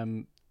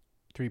PM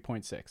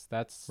 3.6.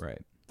 That's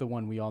Right. the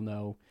one we all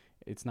know.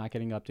 It's not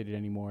getting updated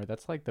anymore.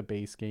 That's like the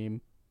base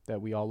game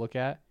that we all look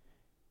at.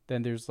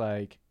 Then there's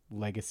like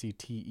Legacy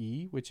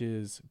TE, which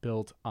is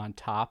built on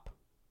top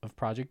of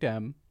Project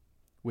M,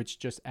 which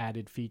just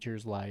added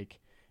features like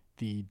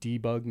the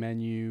debug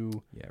menu,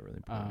 Yeah, really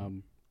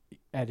important.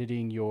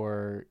 editing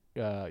your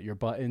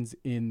buttons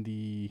in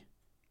the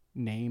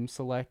name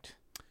select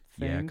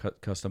thing. Yeah,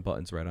 custom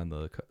buttons right on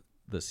the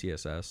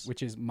CSS.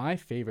 Which is my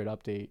favorite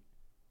update,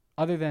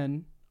 other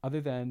than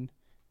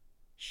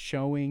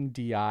showing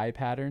DI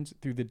patterns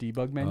through the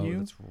debug menu. Oh,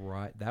 that's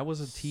right. That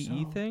was a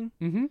TE thing?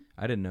 Mm-hmm.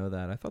 I didn't know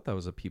that. I thought that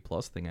was a P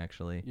plus thing,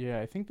 actually. Yeah,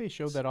 I think they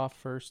showed that off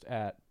first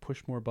at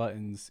Push More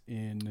Buttons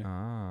in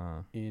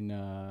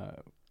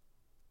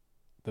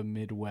the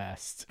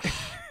Midwest.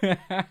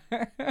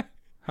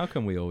 How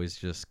come we always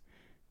just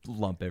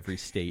lump every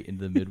state in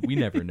the mid? We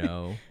never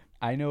know.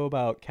 I know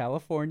about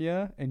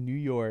California and New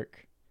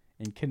York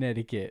and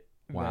Connecticut.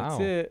 Wow.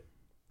 That's it.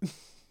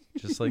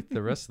 Just like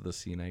the rest of the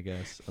scene, I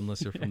guess,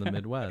 unless you're from the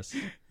Midwest.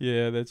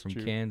 Yeah, that's from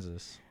true.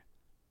 Kansas.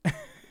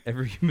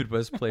 Every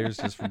Midwest player is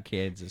just from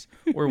Kansas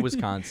or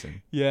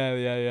Wisconsin.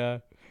 Yeah.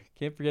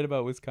 Can't forget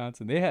about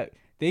Wisconsin.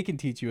 They can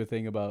teach you a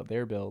thing about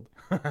their build.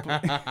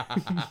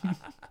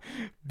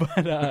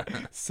 But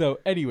so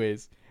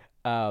anyways,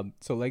 so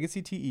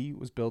Legacy TE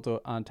was built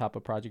on top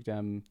of Project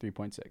M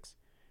 3.6.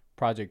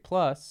 Project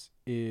Plus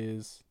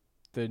is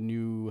the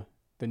new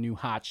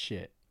hot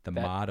shit. The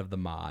mod of the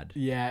mod.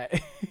 Yeah.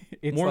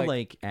 It's more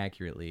like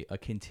accurately a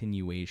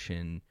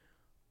continuation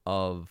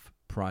of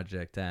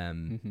Project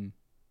M,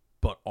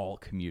 but all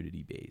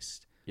community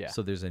based. Yeah.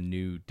 So there's a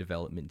new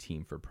development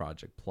team for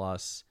Project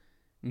Plus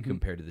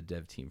compared to the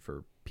dev team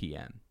for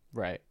PM.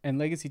 Right. And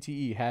Legacy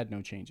TE had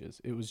no changes.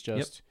 It was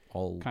just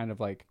all kind of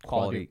like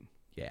quality.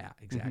 Yeah,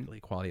 exactly.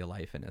 Quality of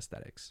life and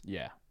aesthetics.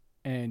 Yeah.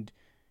 And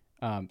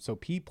so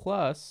P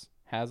Plus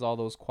has all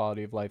those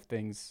quality of life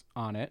things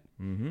on it.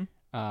 Mm-hmm.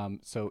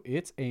 So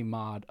it's a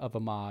mod of a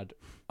mod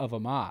of a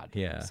mod.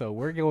 Yeah. So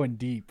we're going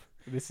deep.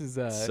 This is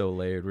so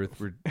layered.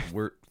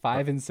 We're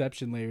 5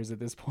 Inception layers at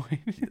this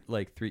point.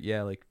 like 3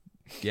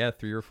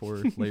 or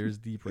 4 layers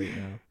deep right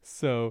now.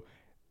 So,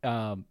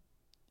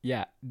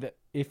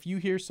 if you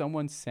hear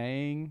someone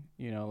saying,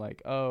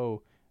 like,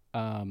 oh,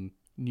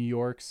 New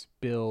York's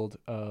build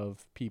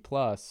of P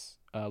Plus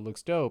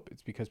looks dope,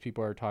 it's because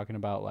people are talking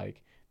about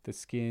like the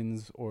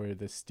skins or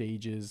the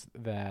stages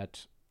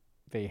that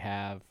they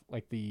have,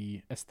 like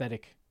the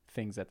aesthetic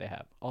things that they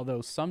have.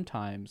 Although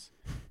sometimes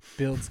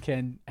builds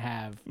can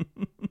have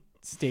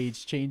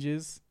stage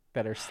changes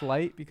that are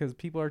slight because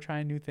people are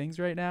trying new things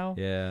right now.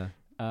 Yeah.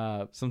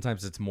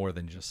 Sometimes it's more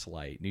than just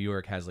slight. New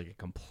York has like a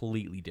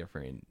completely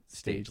different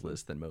stage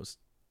list than most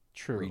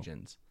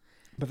regions.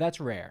 But that's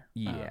rare.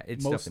 Yeah,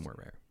 it's definitely more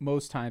rare.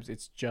 Most times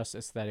it's just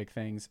aesthetic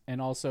things. And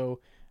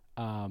also,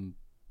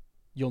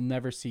 you'll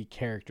never see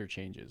character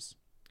changes.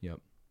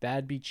 Yep.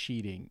 That'd be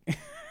cheating.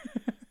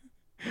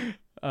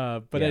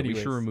 But anyways.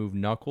 We should remove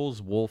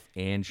Knuckles, Wolf,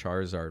 and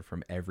Charizard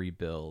from every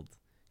build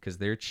because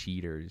they're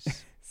cheaters.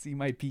 See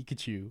my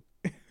Pikachu.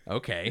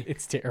 Okay.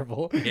 It's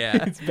terrible.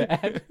 Yeah. It's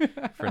bad.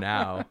 For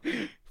now.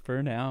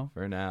 For now.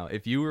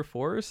 If you were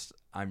forced,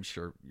 I'm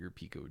sure your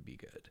Pika would be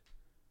good.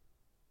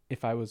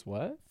 If I was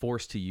what?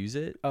 Forced to use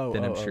it,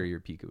 then I'm sure your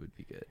Pika would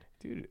be good.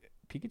 Dude,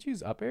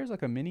 Pikachu's up air is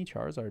like a mini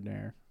Charizard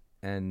Nair.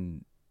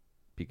 And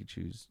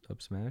Pikachu's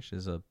up smash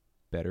is a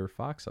better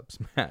Fox up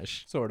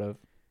smash. Sort of.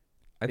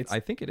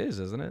 I think it is,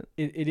 isn't it?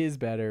 It is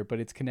better,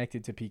 but it's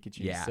connected to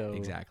Pikachu. Yeah, so,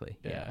 exactly.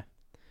 Yeah.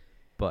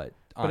 But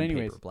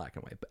anyways, paper, black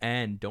and white.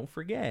 And don't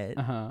forget,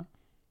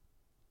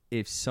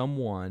 if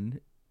someone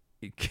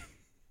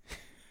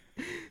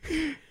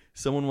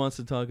wants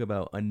to talk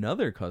about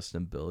another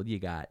custom build, you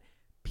got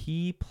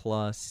P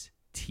plus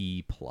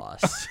T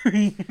plus.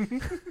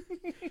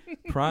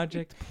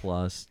 Project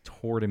Plus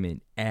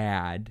Tournament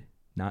Add,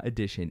 not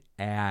addition,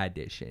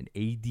 addition,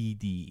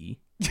 ADD,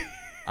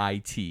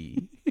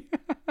 IT,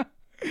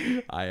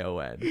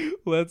 ION.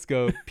 Let's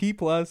go. P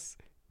plus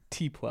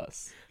T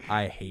plus.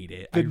 I hate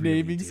it. The I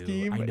really naming do.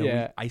 scheme. I know.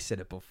 Yeah. I said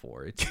it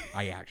before.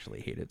 I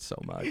actually hate it so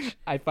much.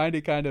 I find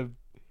it kind of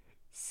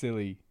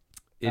silly.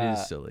 It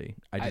is silly.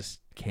 I just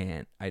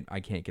can't.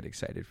 I can't get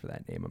excited for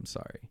that name. I'm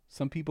sorry.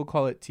 Some people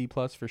call it T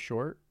plus for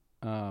short.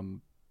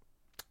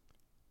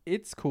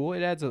 It's cool.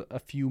 It adds a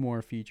few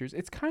more features.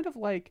 It's kind of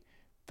like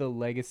the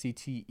Legacy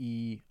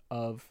TE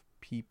of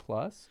P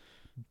plus,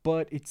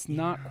 but it's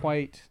not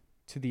quite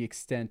to the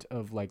extent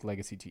of like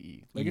Legacy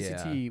TE. Legacy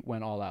TE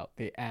went all out.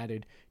 They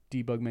added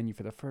debug menu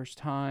for the first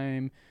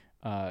time,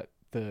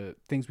 the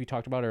things we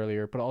talked about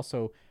earlier, but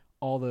also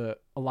a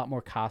lot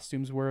more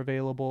costumes were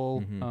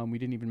available. We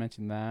didn't even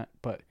mention that,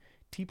 but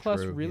T plus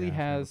really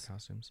has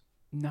costumes.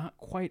 Not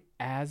quite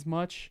as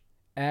much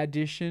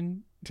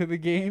addition to the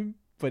game,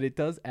 but it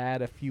does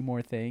add a few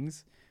more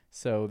things.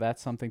 So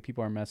that's something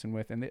people are messing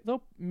with, and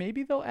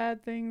maybe they'll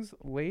add things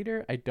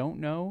later. I don't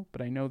know,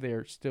 but I know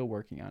they're still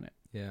working on it.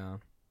 Yeah.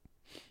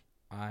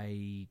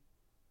 I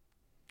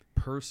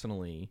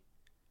personally,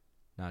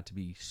 not to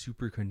be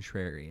super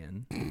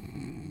contrarian,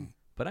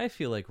 But I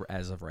feel like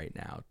as of right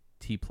now,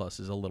 T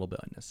Plus is a little bit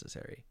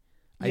unnecessary.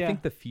 Yeah. I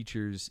think the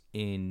features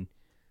in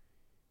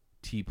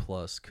T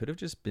Plus could have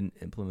just been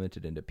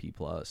implemented into P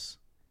Plus.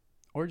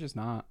 Or just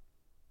not.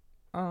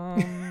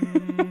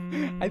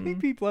 I I think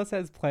P Plus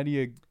has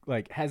plenty of,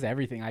 has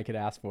everything I could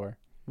ask for.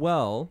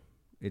 Well,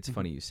 it's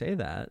funny you say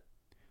that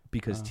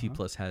because T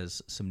Plus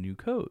has some new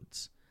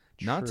codes.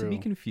 Not to be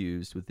True.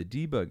 confused with the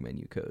debug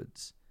menu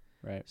codes.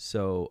 Right.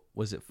 So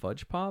was it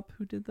Fudge Pop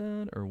who did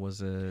that, or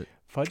was it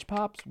Fudge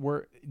Pops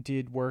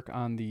did work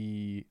on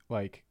the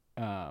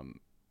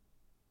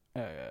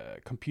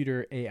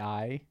computer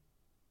AI.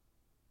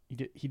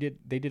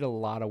 They did a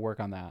lot of work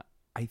on that.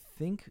 I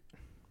think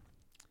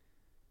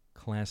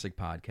classic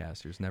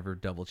podcasters never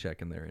double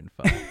checking their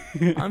info.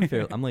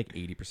 I'm like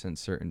 80%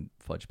 certain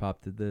Fudge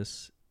Pop did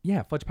this.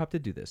 Yeah, Fudge Pop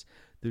did do this.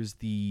 There's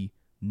the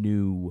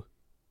new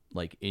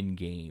like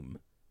in-game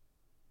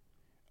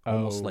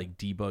almost like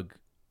debug,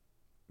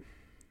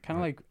 kind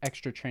of like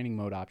extra training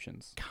mode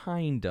options.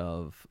 kind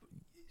of.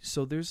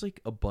 So there's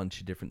like a bunch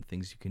of different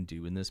things you can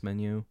do in this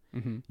menu.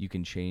 Mm-hmm. You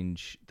can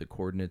change the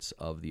coordinates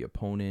of the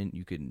opponent.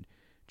 You can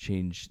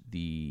change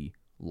the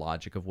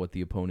logic of what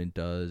the opponent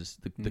does,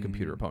 the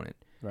computer opponent.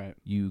 Right.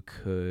 You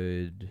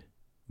could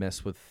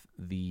mess with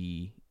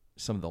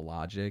some of the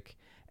logic,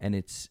 and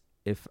it's,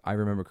 if I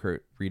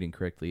remember reading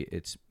correctly,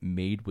 it's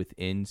made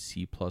within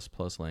C++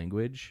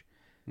 language.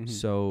 Mm-hmm.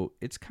 So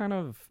it's kind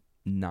of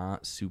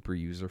not super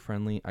user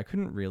friendly. I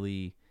couldn't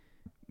really,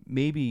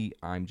 maybe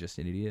I'm just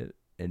an idiot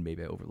and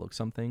maybe I overlooked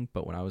something,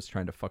 but when I was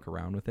trying to fuck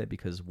around with it,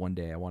 because one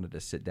day I wanted to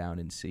sit down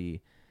and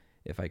see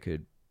if I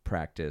could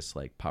practice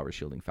like power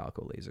shielding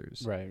Falco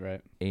lasers.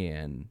 Right.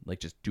 And like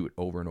just do it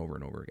over and over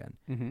and over again.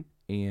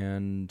 Mm-hmm.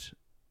 And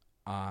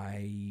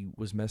I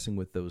was messing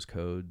with those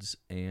codes,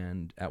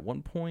 and at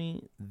one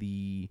point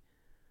the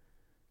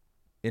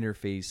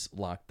interface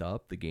locked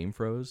up, the game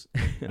froze,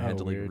 and I had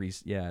to like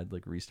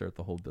restart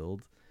the whole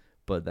build.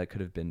 But that could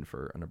have been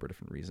for a number of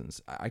different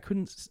reasons. I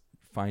couldn't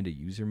find a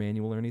user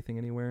manual or anything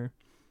anywhere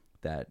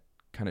that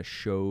kind of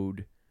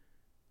showed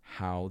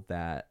how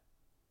that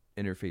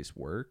interface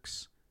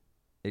works.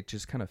 It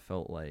just kind of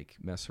felt like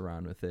mess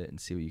around with it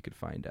and see what you could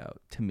find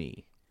out, to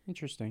me.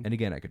 Interesting. And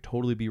again, I could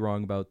totally be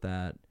wrong about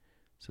that,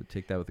 so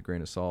take that with a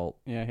grain of salt.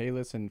 Yeah, hey,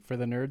 listen, for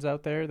the nerds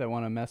out there that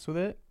want to mess with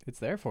it, it's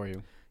there for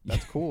you.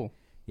 That's cool.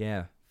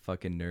 Yeah,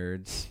 fucking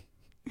nerds.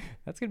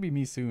 That's going to be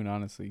me soon,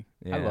 honestly.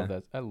 Yeah. I love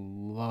that. I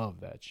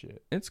love that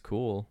shit. It's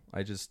cool.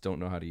 I just don't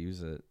know how to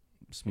use it.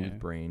 Smooth Yeah.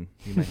 brain.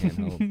 Need my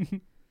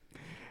handheld.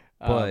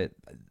 But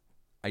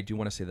I do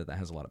want to say that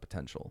has a lot of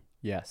potential.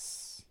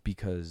 Yes.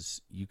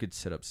 Because you could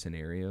set up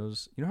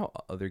scenarios. You know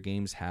how other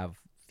games have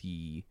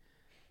the...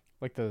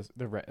 Like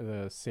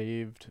the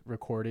saved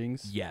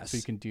recordings? Yes. So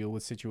you can deal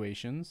with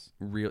situations?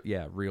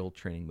 Real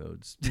training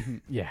modes.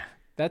 Yeah.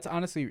 That's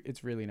honestly,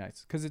 it's really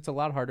nice. Because it's a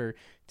lot harder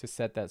to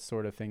set that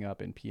sort of thing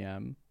up in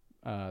PM,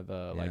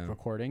 like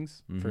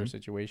recordings for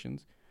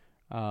situations.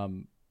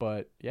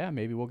 But yeah,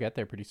 maybe we'll get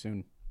there pretty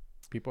soon.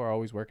 People are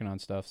always working on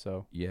stuff,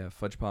 so... Yeah,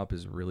 Fudge Pop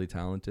is really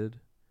talented.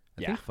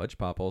 I think Fudge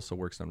Pop also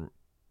works on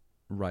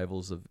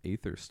Rivals of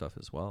Aether stuff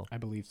as well. I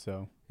believe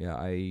so. Yeah,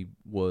 I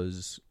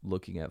was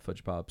looking at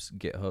Fudge Pop's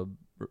GitHub,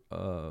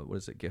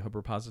 GitHub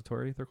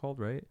repository, they're called,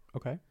 right?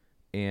 Okay.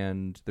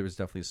 And there was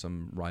definitely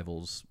some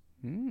Rivals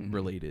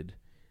related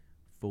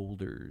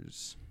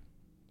folders.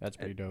 That's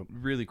pretty dope.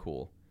 Really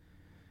cool.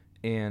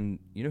 And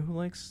you know who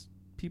likes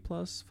P+?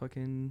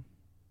 Fucking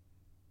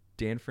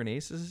Dan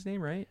Furnace is his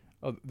name, right?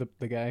 Oh,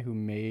 the guy who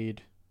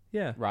made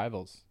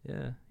Rivals.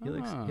 Yeah, he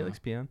likes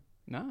PM.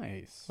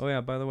 Nice. Oh yeah,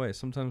 by the way,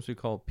 sometimes we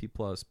call P+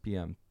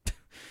 PM.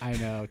 I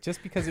know,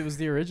 just because it was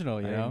the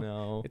original, you know? I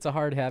know. It's a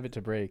hard habit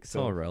to break. It's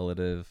all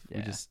relative. Yeah.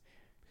 We just...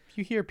 If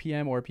you hear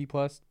PM or P+,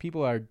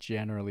 people are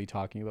generally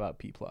talking about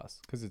P+,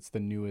 because it's the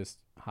newest,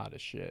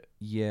 hottest shit.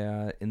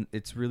 Yeah, and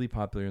it's really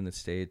popular in the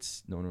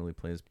States. No one really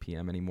plays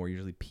PM anymore.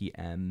 Usually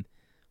PM,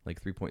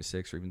 like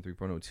 3.6 or even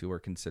 3.02 are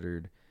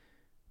considered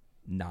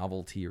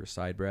novelty or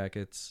side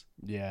brackets.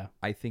 Yeah.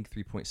 I think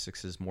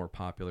 3.6 is more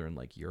popular in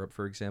like Europe,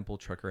 for example.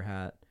 Trucker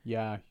Hat.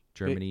 Yeah.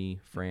 Germany,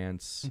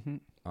 France.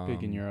 Mm-hmm.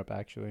 Big in Europe,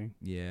 actually.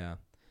 Yeah.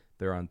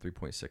 They're on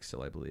 3.6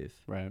 still, I believe.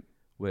 Right.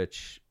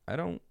 Which I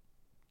don't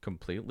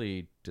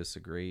completely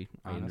disagree.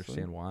 Honestly. I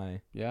understand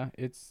why. Yeah,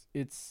 it's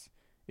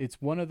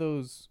one of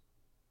those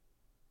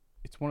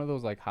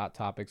like hot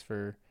topics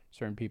for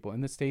certain people.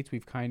 In the States,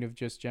 we've kind of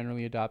just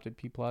generally adopted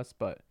P+,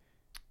 but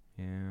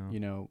yeah, you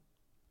know,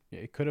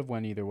 it could have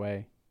went either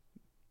way.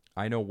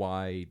 I know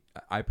why.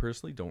 I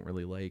personally don't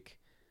really like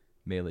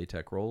melee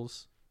tech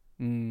roles.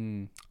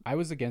 I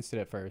was against it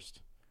at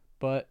first,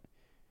 but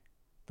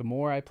the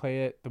more I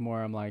play it, the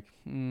more I'm like,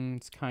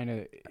 it's kind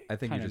of... I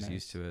think you're just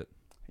used to it.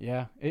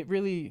 Yeah, it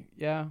really,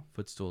 yeah.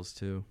 Footstools,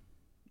 too.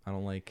 I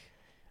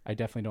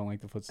definitely don't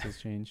like the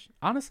footstools change.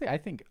 Honestly, I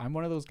think I'm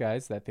one of those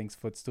guys that thinks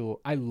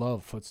I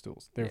love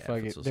footstools.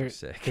 Footstools are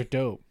sick. They're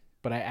dope,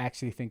 but I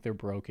actually think they're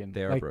broken.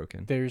 They are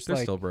broken. They're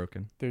still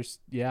broken. There's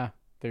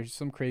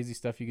some crazy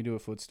stuff you can do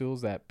with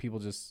footstools that people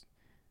just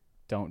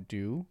don't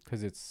do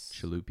because it's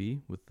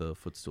Chalupi with the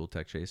footstool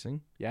tech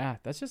chasing. yeah,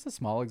 that's just a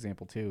small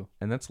example too.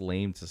 And that's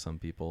lame to some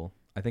people.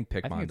 I think I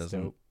think Pikmin it's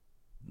doesn't dope.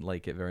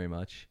 like it very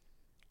much.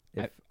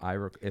 If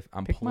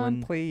I'm Pikmin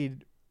pulling,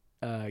 played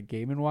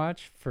Game and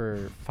Watch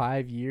for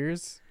 5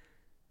 years.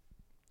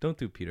 don't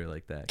do Peter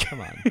like that.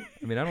 Come on.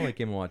 I mean, I don't like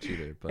Game & Watch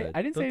either, but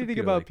I didn't say don't do anything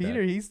about like that.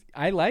 Peter.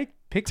 I like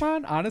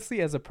Pikmin. Honestly,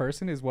 as a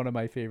person, is one of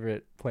my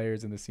favorite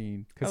players in the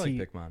scene I because like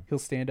Pikmin. he'll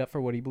stand up for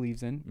what he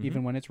believes in, Mhm.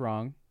 even when it's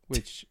wrong,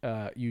 which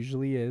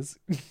usually is.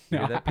 You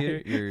hear that,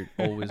 Peter? You're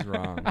always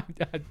wrong.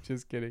 I'm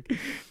just kidding.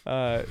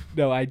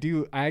 No, I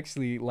do. I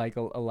actually like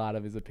a lot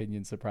of his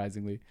opinions.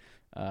 Surprisingly,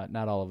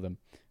 not all of them,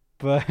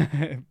 but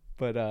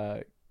but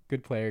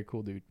good player,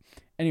 cool dude.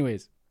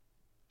 Anyways,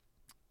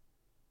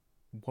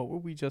 what were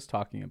we just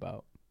talking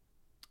about?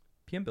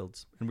 PM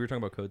builds, and we were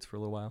talking about codes for a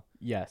little while.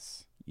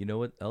 Yes. You know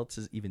what else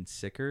is even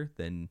sicker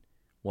than?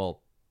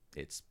 Well,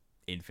 it's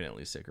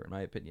infinitely sicker in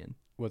my opinion.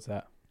 What's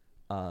that?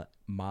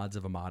 Mods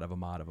of a mod of a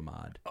mod of a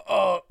mod.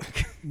 Oh,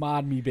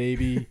 mod me,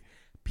 baby.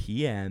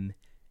 PM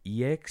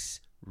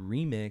EX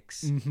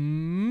Remix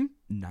Mm-hmm.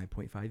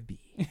 9.5B.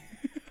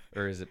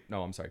 Or is it?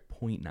 No, I'm sorry,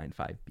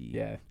 0.95B.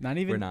 Yeah,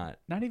 We're not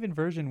even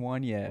version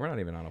 1 yet. We're not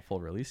even on a full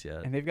release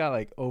yet. And they've got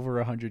like over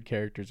 100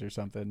 characters or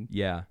something.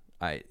 Yeah,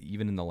 I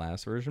even in the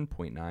last version,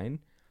 0.9,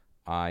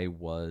 I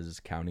was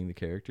counting the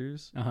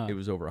characters. Uh-huh. It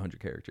was over 100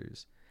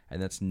 characters,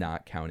 and that's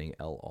not counting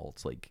L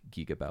alts like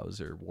Giga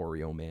Bowser,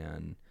 Wario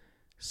Man,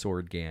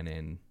 Sword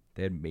Ganon.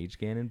 They had Mage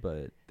Ganon,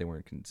 but they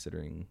weren't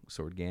considering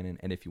Sword Ganon.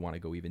 And if you want to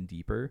go even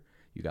deeper,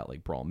 you got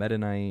like Brawl Meta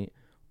Knight,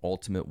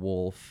 Ultimate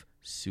Wolf,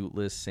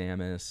 Suitless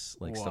Samus,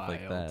 like stuff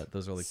like Wild. that.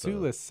 Those are like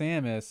Suitless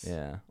Samus.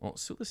 Yeah. Well,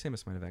 Suitless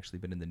Samus might have actually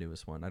been in the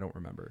newest one. I don't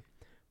remember.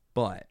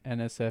 But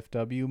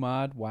NSFW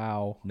mod.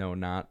 Wow. no,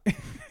 not.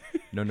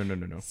 No.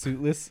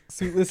 Suitless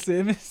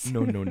Samus.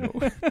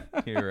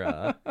 No.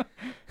 Here,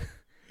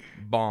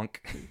 bonk.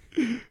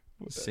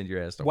 Send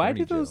your ass to Why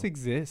horny do those jail.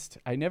 exist?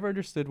 I never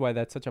understood why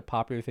that's such a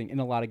popular thing in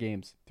a lot of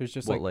games. There's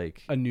just What,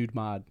 like a nude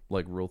mod.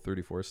 like Rule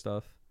 34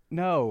 stuff?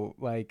 No,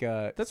 like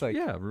That's like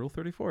yeah, Rule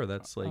 34.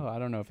 That's like oh, I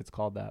don't know if it's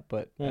called that,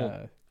 but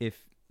well,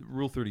 if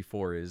Rule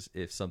 34 is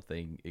if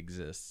something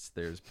exists,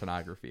 there's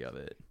pornography of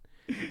it.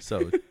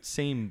 So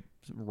same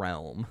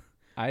realm.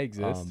 I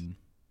exist.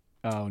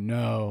 Oh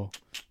no.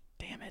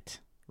 Damn it.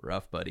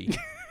 Rough, buddy.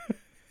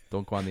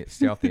 Don't go on the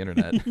stay off the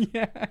internet.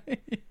 Yeah.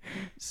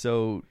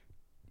 So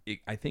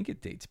I think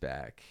it dates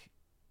back.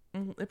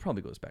 It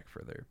probably goes back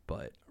further,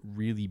 but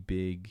really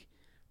big,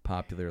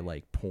 popular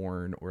like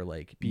porn or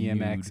like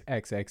BMX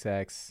nude.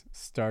 XXX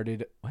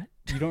started. What?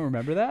 You don't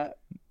remember that?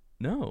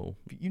 No,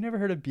 You never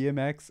heard of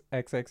BMX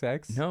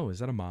XXX? no. Is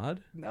that a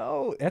mod?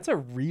 No, that's a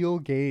real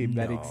game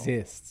that No.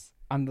 exists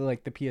on the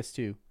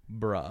PS2.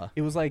 Bruh.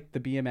 It was like the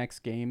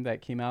BMX game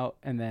that came out,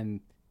 and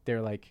then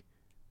they're like,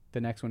 the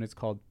next one is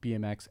called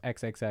BMX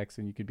XXX,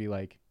 and you could be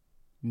like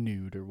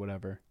nude or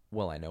whatever.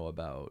 Well, I know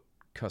about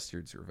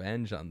Custard's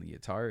Revenge on the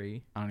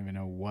Atari. I don't even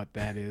know what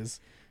that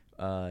is.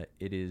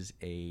 It is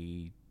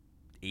a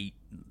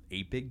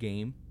 8-bit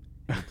game.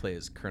 You play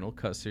as Colonel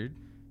Custard,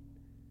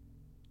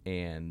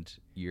 and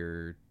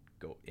you're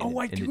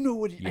I do know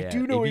what you're AVGN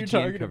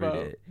talking covered about.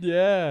 it.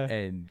 Yeah.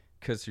 And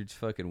Custard's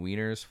fucking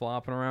wiener is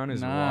flopping around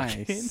as Nice.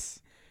 walking.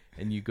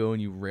 And you go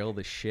and you rail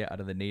the shit out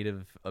of the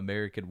Native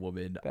American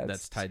woman that's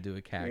That's tied to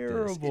a cactus.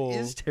 terrible. It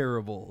is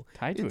terrible.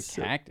 Tied to It's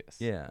a cactus.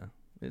 Yeah.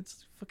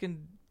 It's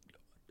fucking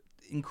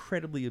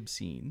incredibly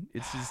obscene.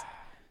 It's just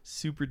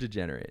super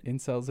degenerate.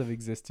 Incels have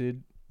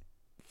existed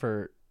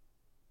for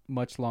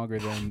much longer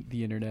than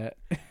the internet.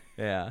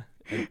 Yeah.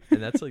 And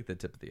that's like the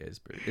tip of the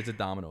iceberg. It's a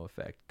domino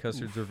effect.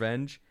 Custard's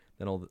Revenge,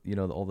 then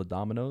all the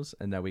dominoes,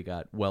 and now we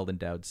got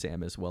well-endowed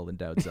Samus,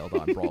 well-endowed Zelda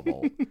on Brawl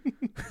Ball.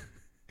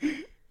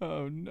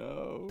 Oh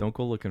no. Don't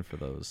go looking for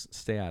those.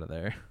 Stay out of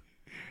there.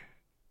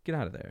 Get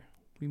out of there.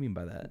 What do you mean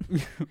by that?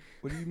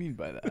 What do you mean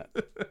by that?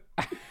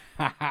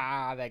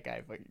 That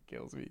guy fucking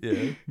kills me.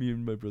 Yeah, me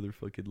and my brother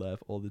fucking laugh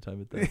all the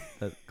time at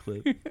that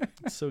clip.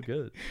 It's so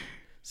good.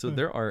 So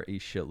there are a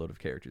shitload of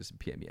characters in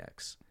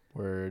PMEX,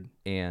 Word.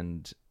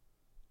 and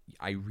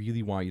I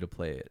really want you to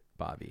play it,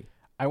 Bobby.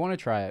 I want to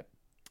try it.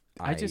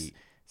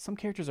 Some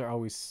characters are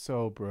always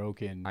so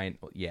broken.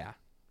 Yeah,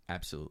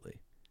 absolutely.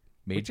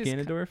 Mage Which is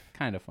Ganondorf.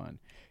 Kind of fun.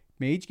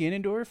 Mage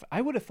Ganondorf,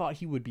 I would have thought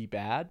he would be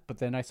bad, but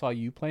then I saw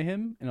you play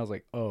him, and I was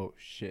like, oh,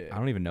 shit. I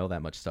don't even know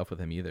that much stuff with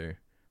him either.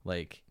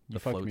 Like You the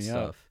fucked float me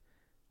stuff.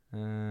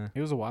 It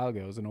was a while ago.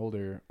 It was an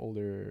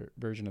older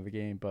version of the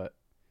game, but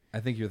I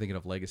think you're thinking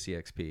of Legacy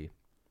XP.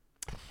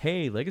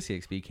 Hey, Legacy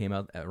XP came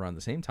out around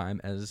the same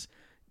time as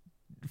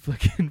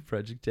fucking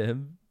Project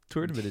M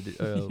Tournament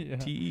Yeah.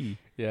 TE.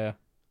 yeah,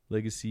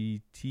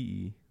 Legacy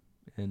TE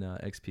and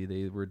XP.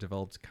 They were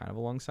developed kind of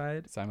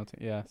alongside.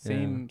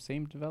 same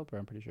developer.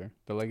 I'm pretty sure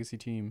the Legacy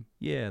team.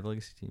 Yeah, the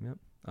Legacy team.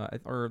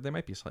 Yep. Or they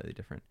might be slightly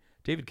different.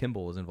 David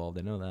Kimball was involved.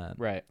 I know that.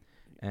 Right.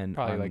 And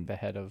Probably like the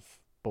head of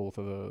both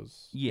of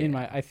those.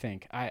 Yeah. I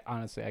think. I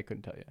honestly I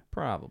couldn't tell you.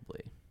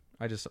 Probably.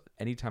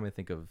 Anytime I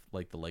think of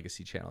like the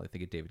Legacy channel, I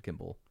think of David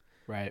Kimball.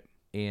 Right.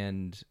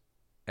 And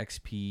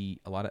XP,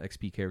 a lot of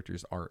XP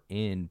characters are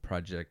in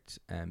Project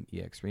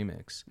EX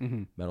Remix.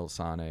 Mm-hmm. Metal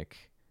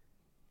Sonic,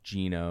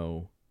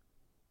 Gino,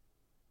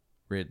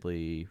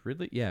 Ridley.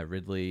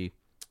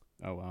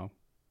 Oh wow.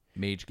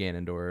 Mage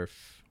Ganondorf,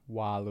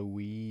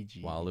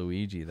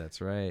 Waluigi.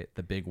 That's right.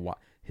 The big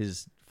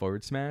his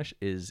forward smash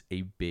is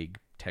a big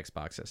text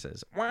box that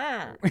says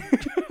 "Wah."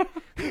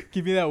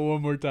 Give me that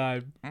one more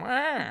time.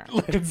 Wah.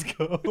 Let's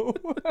go.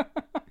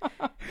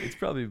 It's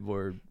probably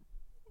more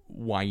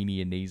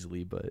whiny and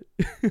nasally, but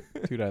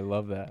Dude, I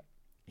love that.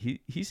 he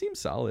seems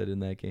solid in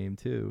that game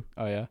too.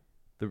 Oh yeah.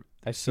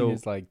 I've seen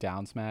his like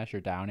down smash or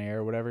down air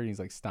or whatever, and he's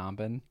like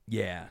stomping.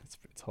 Yeah, It's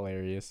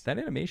hilarious. that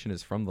animation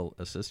is from the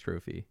assist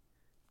trophy,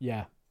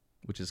 Yeah.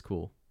 which is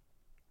cool.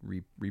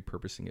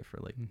 Repurposing it for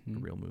like a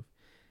Mhm. real move.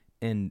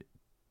 And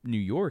New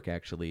York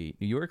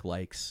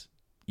likes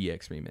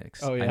EX Remix.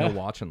 Oh, I yeah? know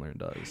Watch and Learn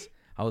does.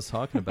 I was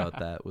talking about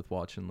that with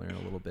Watch and Learn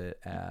a little bit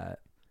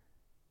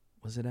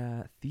was it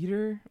at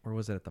Theater or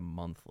was it at the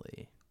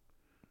Monthly?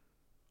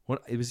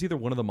 It was either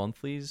one of the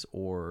monthlies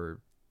or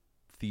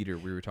Theater.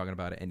 We were talking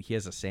about it, and he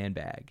has a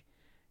sandbag.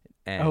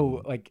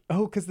 And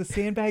because the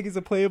sandbag is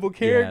a playable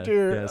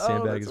character. Yeah,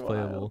 Sandbag that's is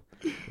playable.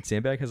 And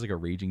Sandbag has like a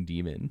raging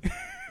demon.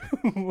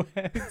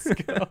 Let's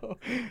go.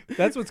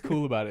 That's what's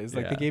cool about it. Is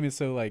like the Yeah. game is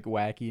so like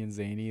wacky and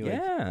zany. Like,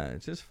 Yeah,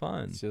 it's just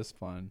fun. it's just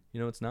fun.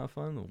 You know, it's not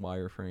fun. The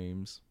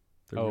wireframes.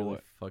 They're Oh, really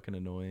what? fucking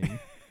annoying.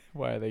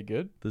 Why are they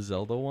good? The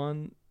Zelda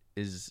one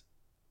is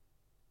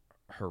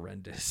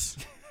horrendous.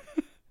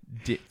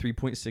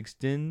 3.6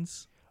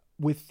 DINs.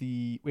 With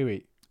the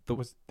wait, The-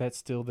 was that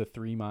still the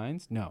 3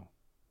 mines? No.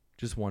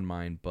 Just one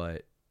mine,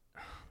 but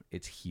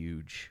it's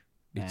huge.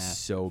 Nah. It's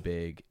so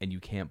big, and you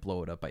can't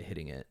blow it up by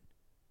hitting it.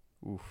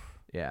 Oof.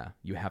 Yeah,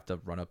 you have to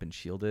run up and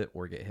shield it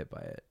or get hit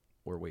by it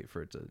or wait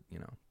for it to,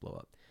 blow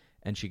up.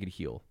 And she can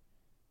heal.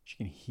 She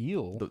can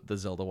heal. The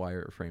Zelda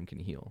wireframe can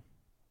heal.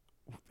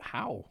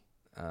 How?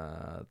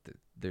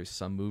 There's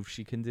some moves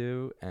she can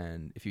do,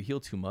 and if you heal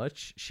too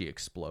much, she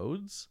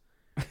explodes.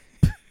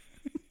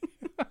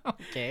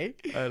 Okay.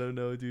 I don't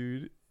know,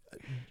 dude.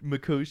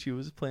 Mikoshi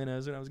was playing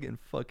as her, and I was getting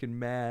fucking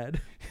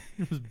mad.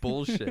 It was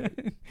bullshit.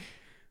 It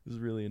was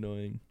really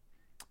annoying.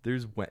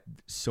 There's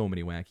so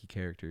many wacky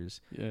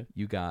characters. Yeah.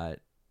 You got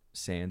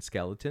Sand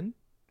Skeleton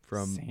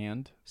from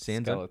Sand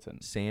Sans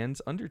skeleton.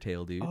 Sans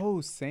Undertale, dude.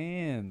 Oh,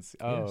 Sans.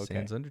 Oh, Yeah, okay.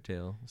 Sans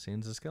Undertale.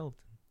 Sans a skeleton.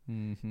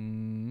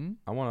 Mm-hmm.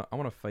 I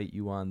wanna fight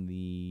you on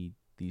the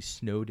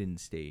Snowden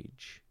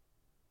stage.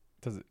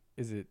 Does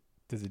it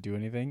do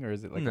anything, or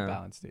is it like No, a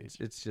balance stage?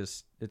 It's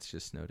just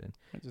Snowden.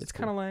 It's cool.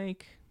 kind of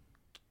like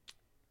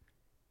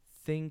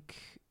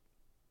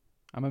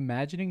I'm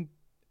imagining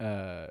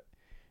Animal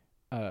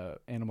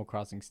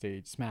Crossing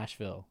stage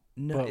Smashville.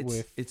 no,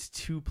 but it's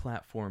two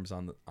platforms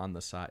on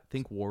the side.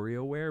 Think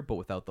WarioWare, but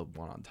without the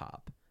one on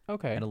top,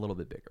 Okay. and a little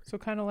bit bigger. So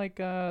kind of like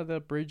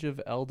the Bridge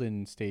of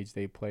Eldon stage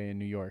they play in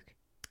New York.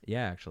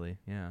 Yeah, actually,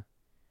 yeah.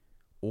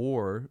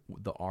 Or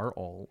the R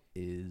alt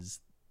is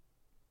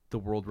the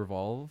world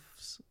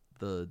revolves.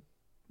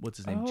 What's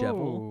his name?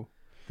 Jevil.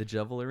 The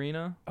Jevil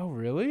Arena. Oh,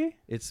 really?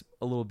 It's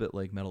a little bit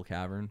like Metal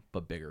Cavern,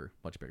 but bigger,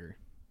 much bigger.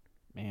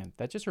 Man,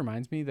 that just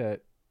reminds me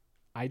that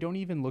I don't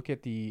even look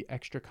at the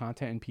extra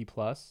content in P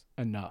Plus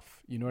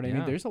enough. You know what I mean?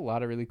 Yeah. There's a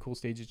lot of really cool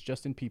stages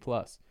just in P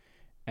Plus,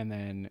 and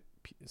then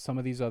some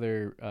of these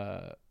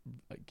other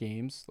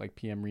games like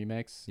PM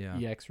Remix, Yeah.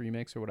 EX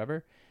Remix, or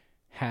whatever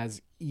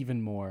has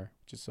even more,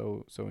 which is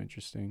so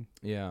interesting.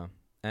 Yeah,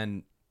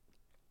 and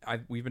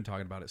we've been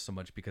talking about it so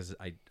much because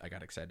I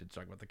got excited to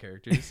talk about the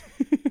characters.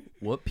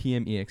 What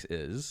PMEX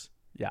is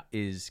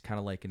kind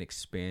of like an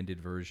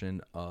expanded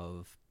version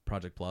of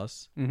Project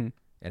Plus. Mm-hmm.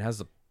 It has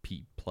the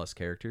P Plus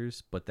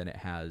characters, but then it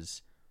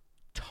has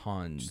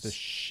tons. Just a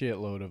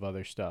shitload of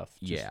other stuff.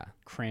 Just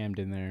crammed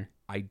in there.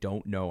 I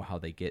don't know how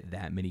they get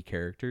that many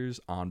characters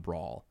on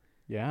Brawl.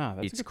 Yeah,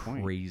 that's It's a good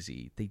point.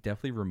 crazy. They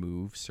definitely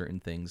remove certain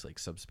things like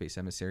Subspace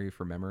Emissary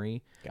for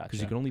memory because Gotcha.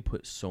 you can only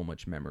put so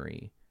much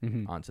memory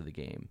Mhm. onto the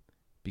game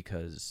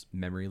because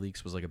memory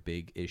leaks was like a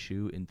big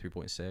issue in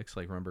 3.6.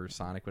 Like remember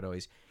Sonic would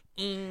always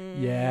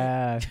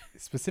Yeah,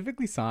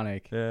 specifically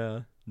Sonic.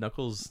 Yeah.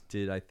 Knuckles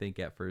did I think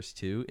at first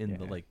too in Yeah.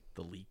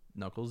 the leak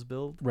Knuckles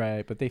build.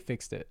 Right, but they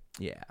fixed it.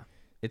 Yeah.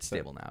 It's So-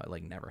 stable now. It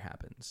like never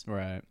happens.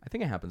 Right. I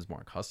think it happens more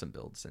in custom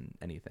builds than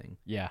anything,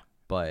 Yeah.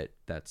 but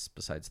that's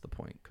besides the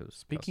point. Because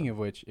Speaking of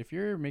which, if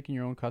you're making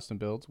your own custom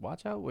builds,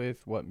 watch out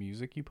with what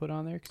music you put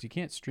on there because you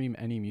can't stream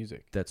any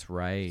music. that's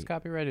right. It's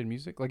copyrighted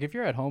music. Like if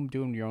you're at home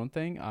doing your own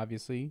thing,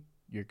 obviously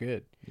you're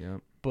good. Yeah.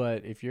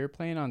 But if you're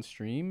playing on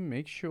stream,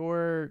 make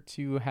sure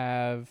to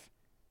have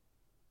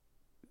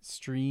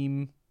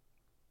stream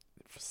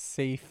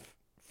safe,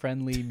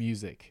 friendly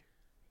music.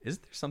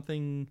 Isn't there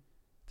something?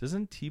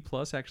 Doesn't T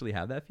Plus actually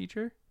have that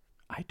feature?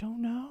 I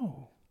don't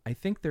know. I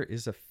think there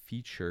is a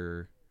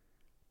feature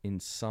in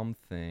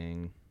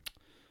something.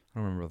 I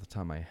don't remember off the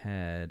top of my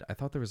head. I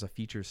thought there was a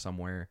feature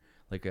somewhere,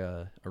 like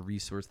a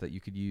resource that you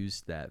could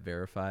use that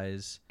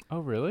verifies. Oh,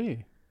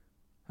 really?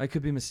 I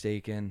could be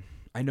mistaken.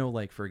 I know,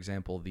 like, for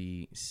example,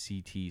 the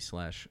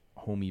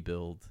CT/homie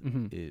build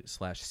Mhm.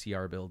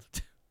 /CR build.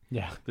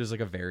 Yeah. There's like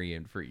a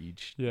variant for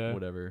each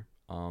whatever.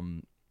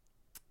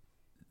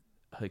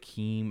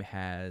 Hakeem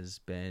has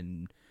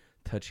been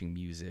touching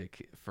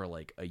music for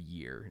like a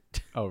year.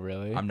 Oh,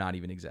 really? I'm not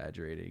even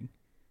exaggerating.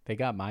 They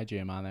got my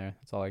jam on there.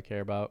 That's all I care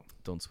about.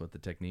 Don't Sweat the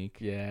Technique.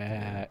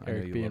 Yeah.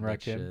 Eric B. and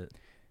Rakim.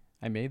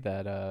 I made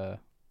that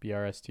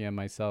BRSTM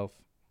myself.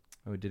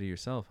 Oh, did it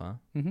yourself, huh?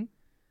 Mm-hmm.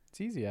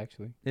 It's easy,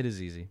 actually. It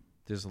is easy.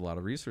 There's a lot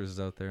of resources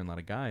out there and a lot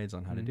of guides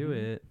on how to do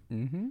it,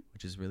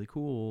 which is really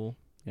cool.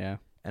 Yeah.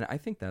 And I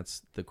think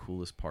that's the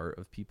coolest part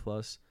of P+.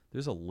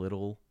 There's a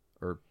little,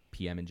 or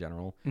PM in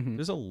general,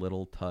 there's a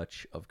little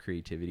touch of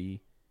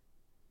creativity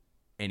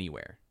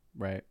anywhere.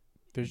 Right.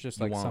 There's just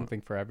like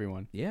something for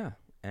everyone. Yeah.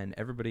 And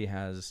everybody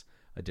has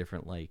a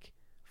different like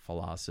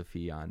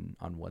philosophy on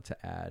what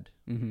to add.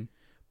 Mm-hmm.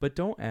 But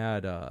don't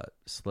add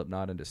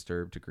Slipknot and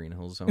Disturbed to Green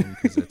Hill Zone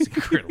because it's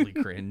incredibly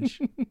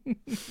cringe.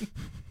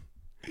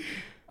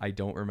 I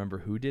don't remember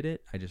who did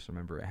it. I just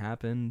remember it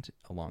happened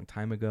a long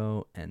time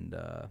ago and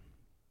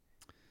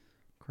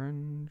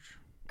cringe.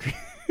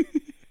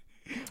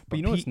 But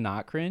you know what's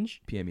not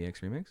cringe?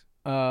 PMEX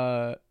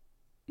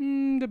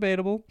remix?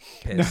 Debatable.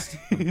 Pissed.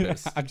 I'm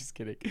pissed. I'm just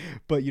kidding.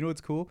 But you know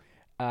what's cool?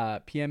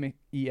 PMEX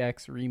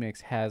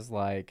remix has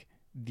like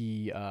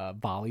the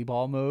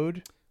volleyball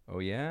mode. Oh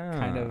yeah.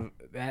 Kind of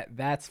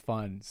that's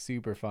fun.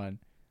 Super fun.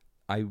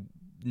 I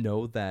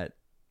know that.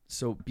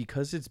 So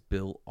because it's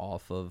built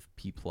off of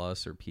P+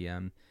 or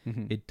PM,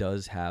 it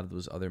does have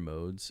those other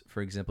modes.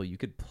 For example, you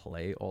could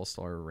play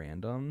All-Star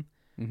Random,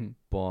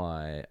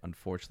 but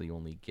unfortunately you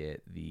only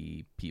get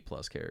the P+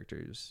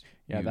 characters.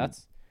 Yeah,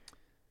 that's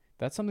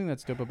something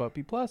that's dope about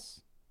P+.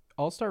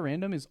 All-Star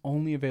Random is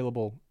only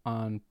available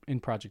in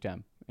Project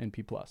M and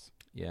P+.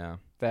 Yeah.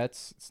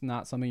 It's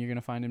not something you're going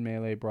to find in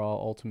Melee, Brawl,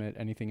 Ultimate,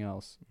 anything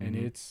else. And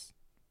it's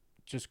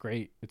just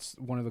great. It's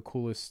one of the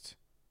coolest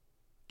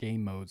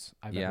game modes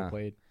I've ever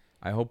played.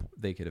 I hope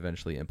they could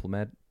eventually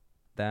implement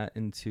that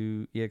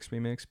into EX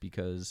Remix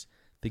because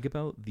think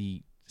about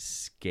the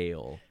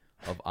scale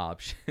of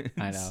options.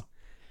 I know.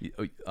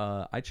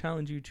 I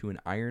challenge you to an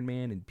Iron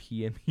Man and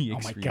PM EX Oh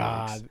my Remix.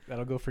 God.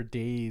 That'll go for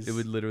days. It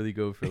would literally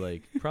go for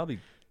like probably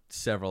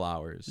several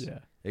hours. Yeah.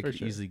 It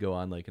could easily go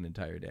on like an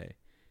entire day.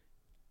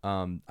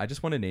 I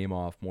just want to name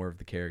off more of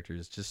the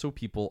characters just so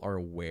people are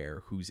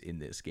aware who's in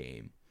this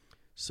game.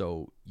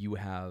 So you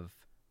have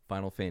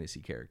Final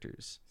Fantasy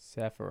characters.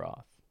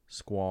 Sephiroth.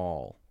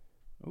 Squall.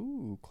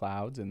 Ooh,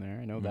 Cloud's in there.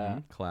 I know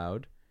that.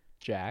 Cloud.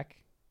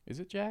 Jack.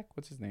 Is it Jack?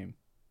 What's his name?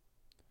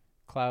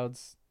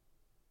 Cloud's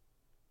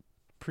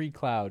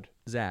pre-Cloud.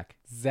 Zach.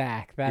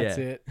 That's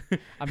it.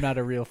 I'm not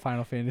a real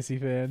Final Fantasy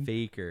fan.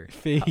 Faker.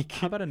 Fake.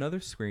 How about another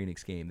Square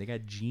Enix game? They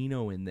got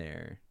Geno in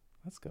there.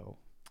 Let's go.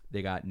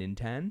 They got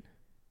Ninten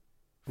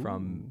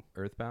from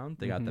Earthbound.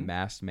 They got the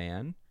Masked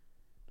Man,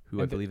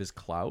 who I believe is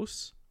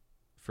Klaus,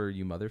 for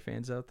you Mother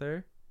fans out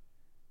there.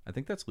 I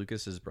think that's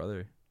Lucas's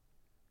brother.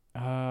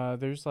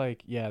 There's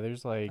like I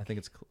think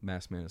it's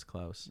Masked Man is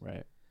Klaus.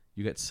 Right.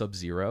 You got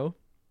Sub-Zero.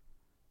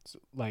 So,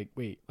 like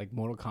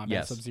Mortal Kombat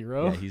yes.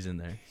 Sub-Zero? Yeah, he's in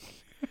there.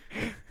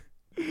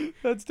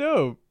 That's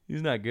dope.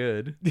 He's not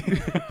good,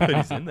 but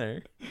he's in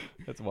there.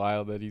 That's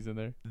wild that he's in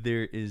there.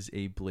 There is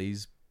a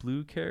Blaze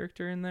Blue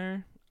character in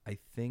there. I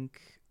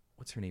think,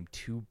 what's her name?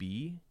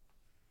 2B?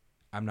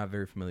 I'm not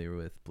very familiar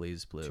with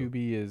Blaze Blue.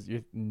 2B is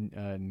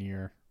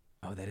Near.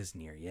 Oh, that is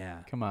Near, yeah.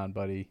 Come on,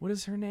 buddy. What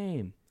is her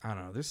name? I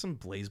don't know. There's some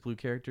Blaze Blue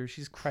character.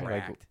 She's cracked.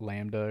 Like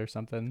Lambda or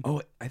something.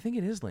 Oh, I think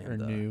it is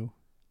Lambda. Or New.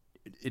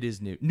 It is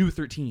New. New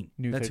 13.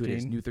 That's 13? who it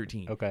is. New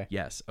 13. Okay.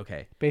 Yes.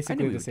 Okay.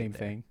 Basically the same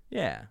thing.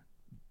 Yeah.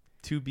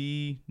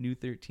 2B, New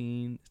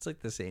 13. It's like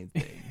the same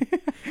thing.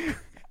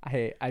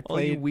 I played all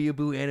you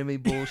weeaboo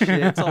anime bullshit.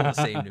 It's all the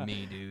same to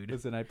me, dude.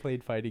 Listen, I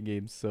played fighting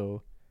games,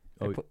 so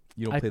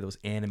you don't play those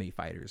anime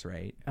fighters,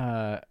 right?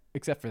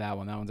 Except for that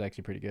one. That one's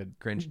actually pretty good.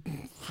 Cringe.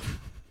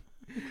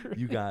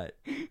 You got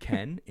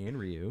Ken and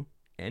Ryu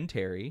and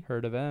Terry.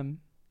 Heard of them.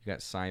 You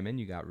got Simon.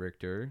 You got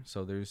Richter.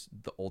 So there's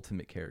the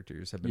ultimate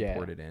characters have been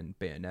ported in.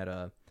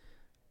 Bayonetta.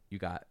 You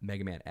got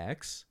Mega Man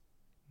X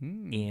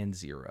and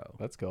Zero.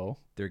 Let's go.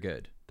 They're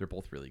good. They're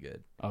both really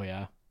good. Oh,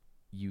 yeah.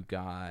 You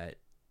got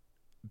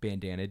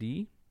Bandana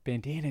D.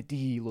 Bandana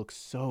D looks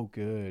so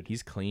good.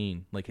 He's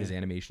clean. Like his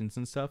animations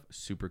and stuff,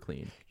 super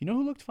clean. You know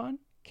who looked fun?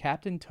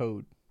 Captain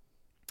Toad.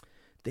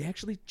 They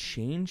actually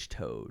changed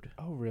Toad.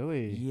 Oh,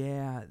 really?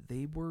 Yeah,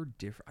 they were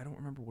different. I don't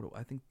remember what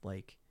I think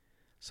like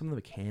some of the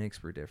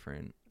mechanics were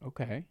different.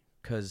 Okay.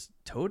 Because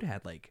Toad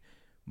had like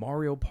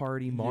Mario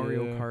Party,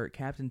 Mario Kart,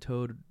 Captain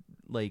Toad,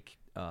 like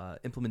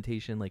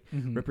implementation, like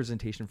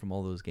representation from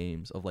all those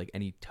games of like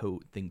any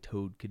Toad thing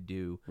Toad could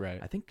do. Right.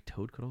 I think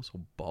Toad could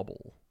also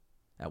bubble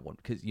at one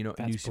because you know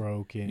that's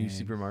broken. New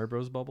Super Mario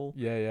Bros. Bubble.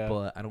 Yeah.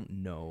 But I don't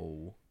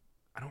know.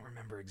 I don't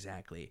remember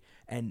exactly.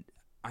 And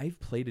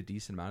I've played a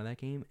decent amount of that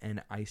game,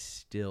 and I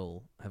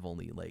still have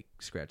only like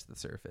scratched the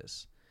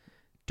surface.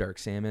 Dark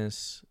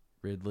Samus,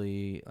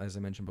 Ridley, as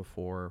I mentioned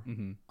before,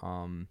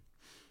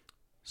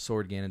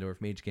 Sword Ganondorf,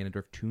 Mage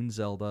Ganondorf, Toon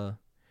Zelda,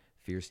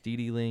 Fierce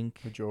DD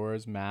Link,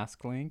 Majora's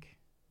Mask Link.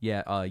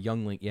 Yeah,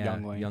 Young Link. Yeah,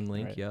 Young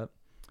Link, right. Yep.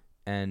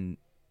 and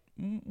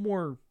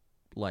more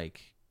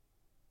like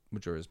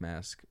Majora's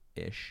Mask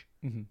ish.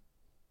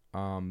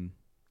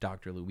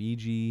 Dr.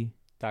 Luigi,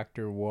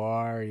 Dr.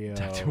 Wario.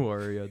 Dr.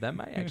 Wario. That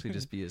might actually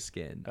just be a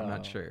skin. I'm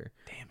not sure.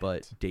 Damn it.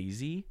 But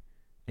Daisy,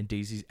 and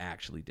Daisy's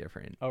actually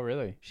different. Oh,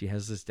 really? She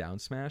has this down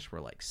smash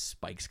where like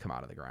spikes come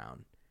out of the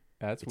ground.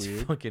 It's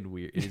weird. Fucking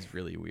weird. It is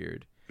really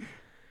weird.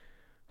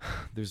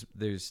 There's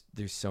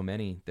so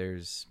many.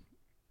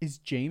 Is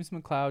James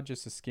McCloud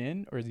just a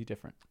skin, or is he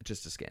different?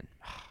 Just a skin.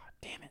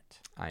 Damn it.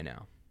 I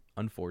know.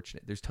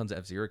 Unfortunate. There's tons of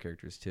F-Zero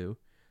characters too.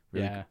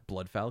 Really Yeah.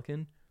 Blood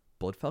Falcon.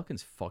 Blood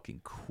Falcon's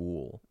fucking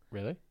cool.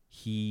 Really?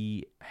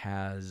 He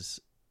has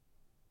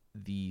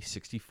the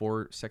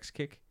 64 sex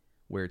kick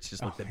where it's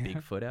just like the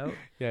big foot out.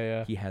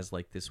 Yeah. He has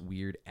like this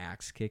weird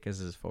axe kick as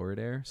his forward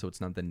air, so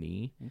it's not the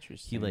knee.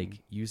 Interesting. He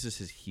like uses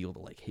his heel to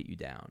like hit you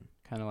down.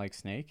 Kind of like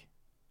Snake.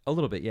 A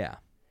little bit, yeah.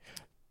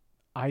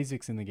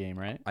 Isaac's in the game,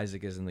 right?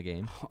 Isaac is in the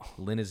game.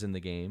 Lynn is in the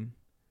game.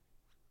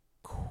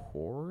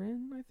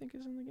 Corin, I think,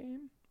 is in the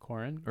game.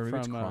 Corin? Or maybe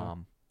it's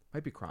Crom.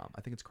 Might be Crom.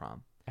 I think it's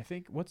Crom. I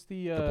think, what's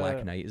the... The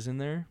Black Knight is in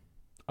there.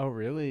 Oh,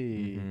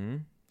 really? Mm-hmm.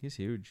 He's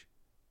huge.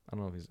 I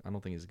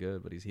don't think he's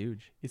good, but he's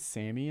huge. Is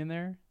Sammy in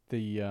there?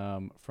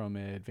 The from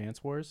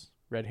Advance Wars,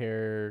 red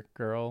hair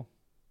girl.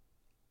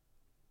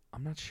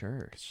 I'm not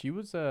sure. She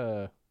was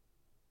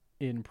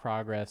in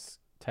progress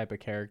type of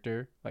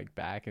character, like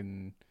back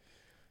in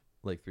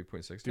like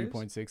 3.6 days.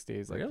 3.6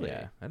 days. Like, really?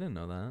 yeah, I didn't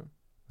know that.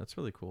 That's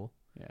really cool.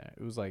 Yeah,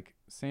 it was like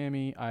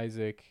Sammy,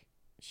 Isaac.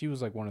 She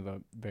was like one of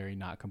the very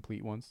not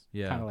complete ones.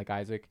 Yeah, kind of like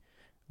Isaac.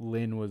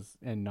 Lynn was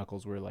and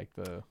Knuckles were like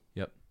the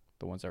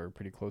ones that were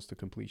pretty close to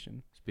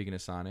completion. Speaking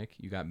of Sonic,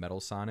 you got Metal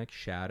Sonic,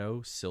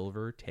 Shadow,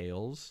 Silver,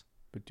 Tails.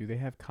 But do they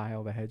have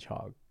Kyle the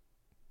Hedgehog?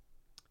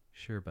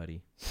 Sure,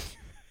 buddy.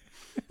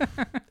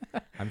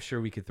 I'm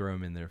sure we could throw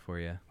him in there for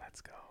you.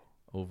 Let's go.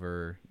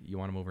 You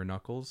want him over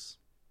Knuckles?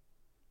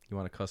 You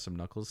want a custom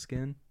Knuckles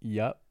skin?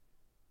 Yep.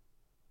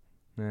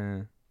 Nah.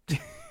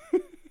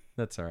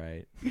 That's all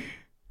right.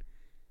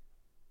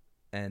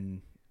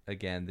 And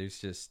again,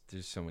 there's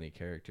so many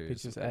characters.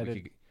 It's just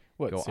added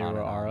what, go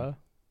Zero Ara?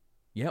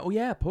 Yeah. Oh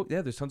yeah.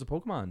 There's tons of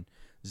Pokemon.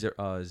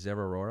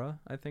 Zeraora,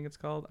 I think it's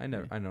called. I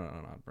know how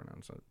to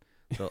pronounce it.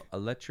 The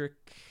electric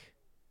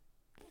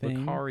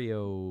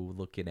Lucario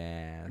looking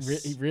ass.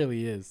 It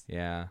really is.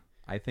 Yeah.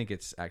 I think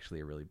it's actually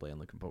a really bland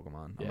looking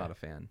Pokemon. I'm not a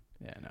fan.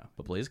 Yeah, no.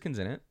 But Blaziken's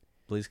in it.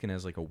 Blaziken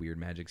has like a weird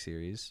magic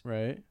series.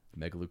 Right.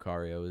 Mega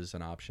Lucario is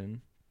an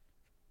option.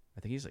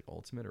 I think he's like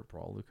Ultimate or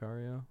Brawl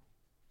Lucario.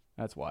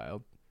 That's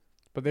wild.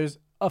 But there's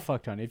a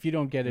fuck ton. If you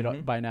don't get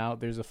it by now,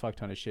 there's a fuck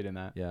ton of shit in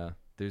that. Yeah.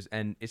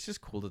 And it's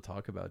just cool to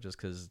talk about just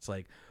because it's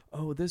like,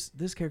 oh, this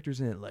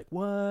character's in it. Like,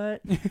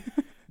 what?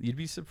 You'd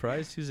be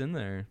surprised who's in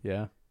there.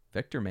 Yeah.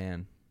 Vector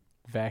Man.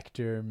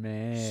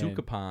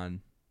 Sukapon,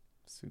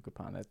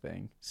 that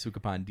thing.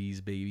 Sukapon D's,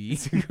 baby.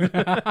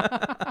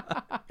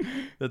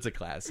 That's a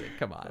classic.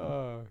 Come on.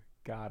 Oh,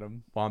 got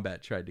him.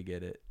 Wombat tried to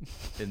get it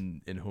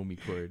in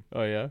Homie Chord.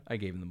 Oh, yeah? I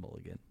gave him the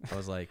mulligan. I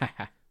was like,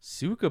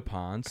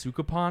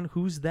 Sukapon,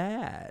 who's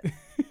that?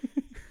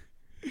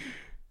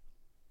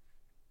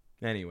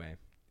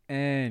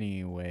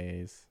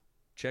 Anyways,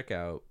 check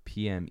out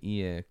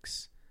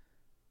PMEX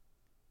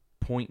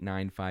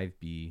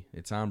 0.95B.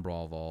 It's on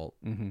Brawl Vault.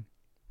 Mm-hmm.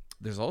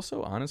 There's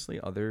also, honestly,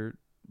 other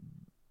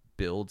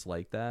builds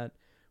like that,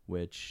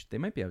 which they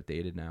might be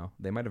outdated now.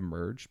 They might have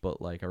merged,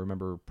 but like I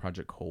remember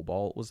Project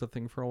Cobalt was a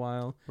thing for a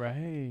while.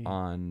 Right.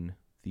 On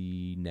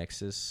the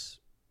Nexus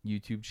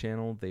YouTube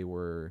channel, they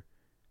would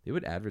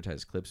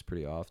advertise clips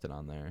pretty often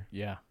on there.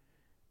 Yeah.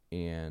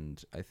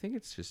 And I think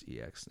it's just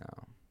EX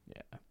now.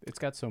 Yeah. It's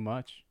got so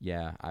much.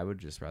 Yeah, I would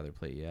just rather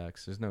play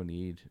EX. There's no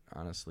need,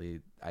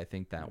 honestly. I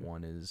think that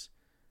one is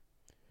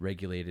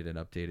regulated and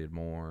updated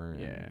more.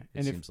 Yeah.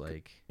 It seems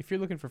like if you're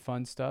looking for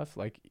fun stuff,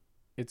 like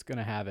it's going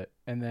to have it.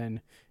 And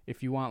then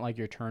if you want like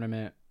your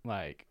tournament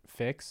like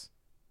fix,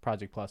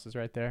 Project Plus is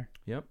right there.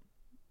 Yep.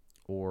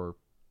 Or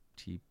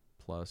T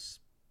plus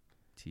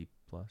P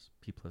plus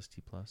T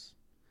plus.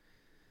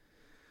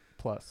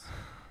 Plus.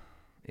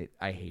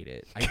 I hate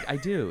it. I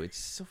do. It's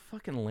so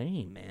fucking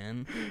lame,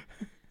 man.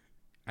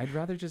 I'd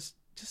rather just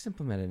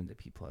implement it into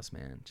P plus,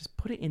 man. Just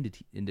put it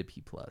into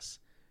P plus.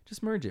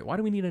 Just merge it. Why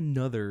do we need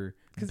another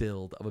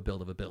build of a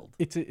build of a build?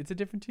 It's a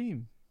different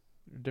team.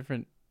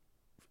 Different.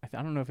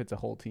 I don't know if it's a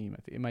whole team.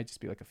 I think it might just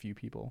be like a few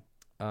people.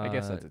 I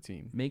guess that's a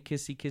team. Make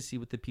kissy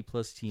with the P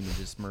plus team and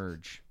just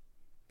merge.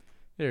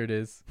 There it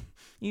is.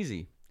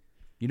 Easy.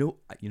 You know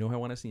who I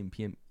want to see in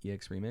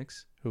PMEX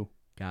Remix? Who?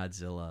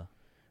 Godzilla.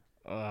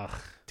 Ugh.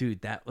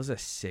 Dude, that was a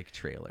sick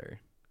trailer.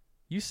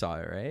 You saw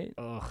it, right?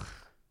 Ugh.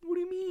 What do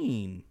you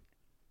mean?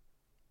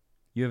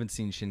 You haven't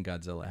seen Shin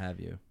Godzilla, have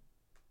you?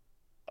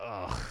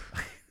 Ugh.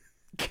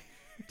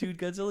 Dude,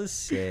 Godzilla's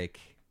sick.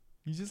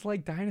 You just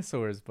like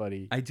dinosaurs,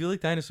 buddy. I do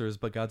like dinosaurs,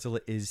 but Godzilla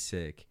is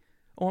sick.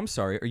 Oh, I'm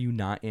sorry. Are you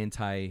not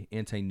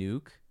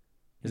anti-nuke?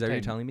 Is that what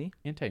you're telling me?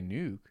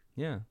 Anti-nuke?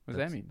 Yeah. What does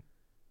that mean?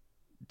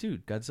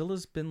 Dude,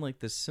 Godzilla's been like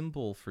the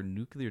symbol for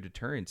nuclear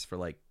deterrence for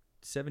like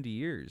 70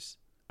 years.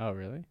 Oh,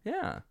 really?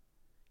 Yeah.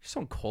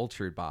 so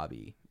uncultured,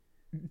 Bobby.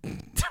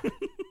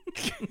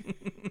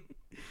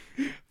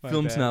 My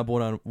Film bad. Snob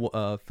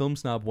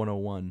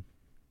 101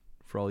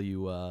 for all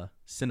you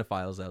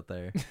cinephiles out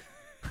there.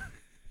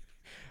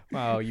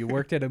 Wow, you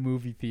worked at a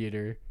movie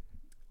theater.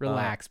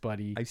 Relax,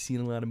 buddy. I've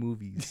seen a lot of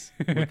movies.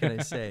 What can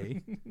I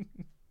say?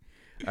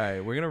 All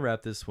right, we're gonna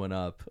wrap this one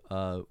up.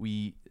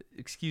 We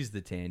excuse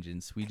the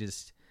tangents.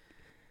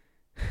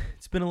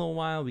 It's been a little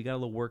while. We got a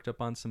little worked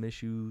up on some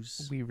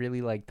issues. We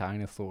really like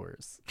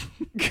dinosaurs.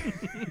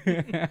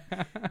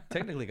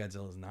 Technically,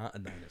 Godzilla's not a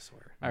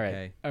dinosaur. All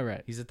right. All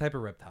right. He's a type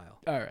of reptile.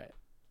 All right.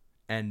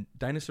 And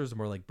dinosaurs are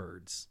more like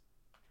birds.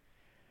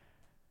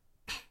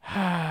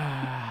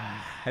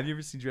 Have you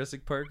ever seen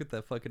Jurassic Park with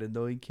that fucking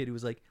annoying kid who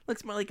was like,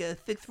 looks more like a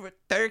 6-foot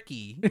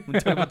turkey when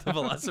talking about the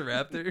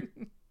Velociraptor?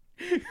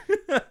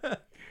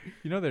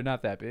 You know they're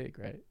not that big,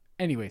 right?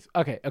 Anyways,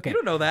 okay. You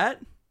don't know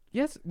that.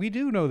 Yes, we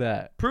do know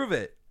that. Prove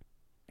it.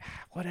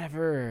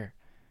 Whatever.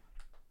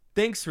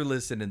 Thanks for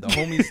listening to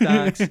Homie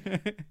Stocks.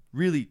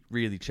 Really,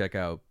 really check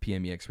out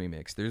PMEX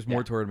Remix. There's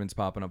more tournaments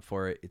popping up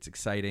for it. It's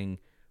exciting.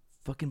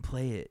 Fucking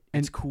play it.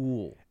 It's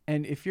cool.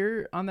 And if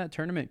you're on that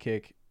tournament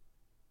kick,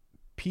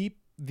 peep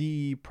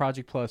the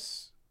Project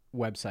Plus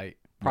website,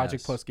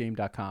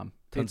 projectplusgame.com.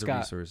 Tons of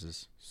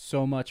resources.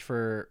 So much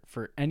for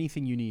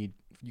anything you need.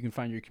 You can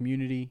find your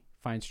community,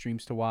 find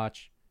streams to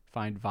watch,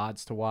 find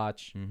VODs to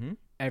watch,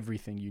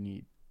 everything you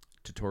need.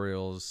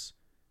 Tutorials,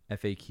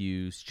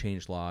 FAQs,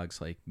 change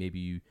logs. Like maybe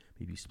you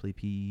used to play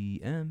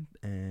PM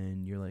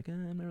and you're like,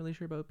 I'm not really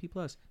sure about P+.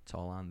 It's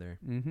all on there.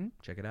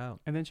 Check it out.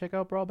 And then check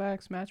out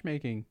Brawlback's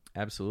Matchmaking.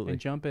 Absolutely. And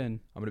jump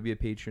in. I'm going to be a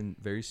patron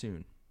very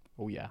soon.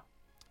 Oh, yeah.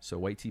 So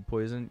White Tea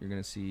Poison, you're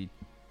going to see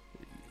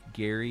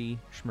Gary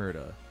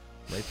Schmurda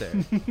right there.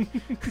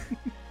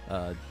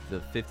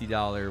 The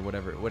 $50,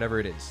 whatever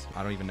it is.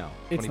 I don't even know.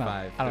 It's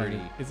 25, not,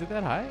 30. Is it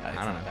that high?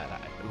 I don't know. That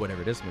high.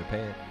 Whatever it is, I'm going to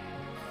pay it.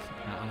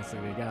 Honestly,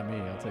 they got me.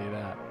 I'll tell you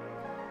that.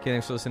 Okay,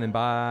 thanks for listening.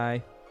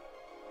 Bye.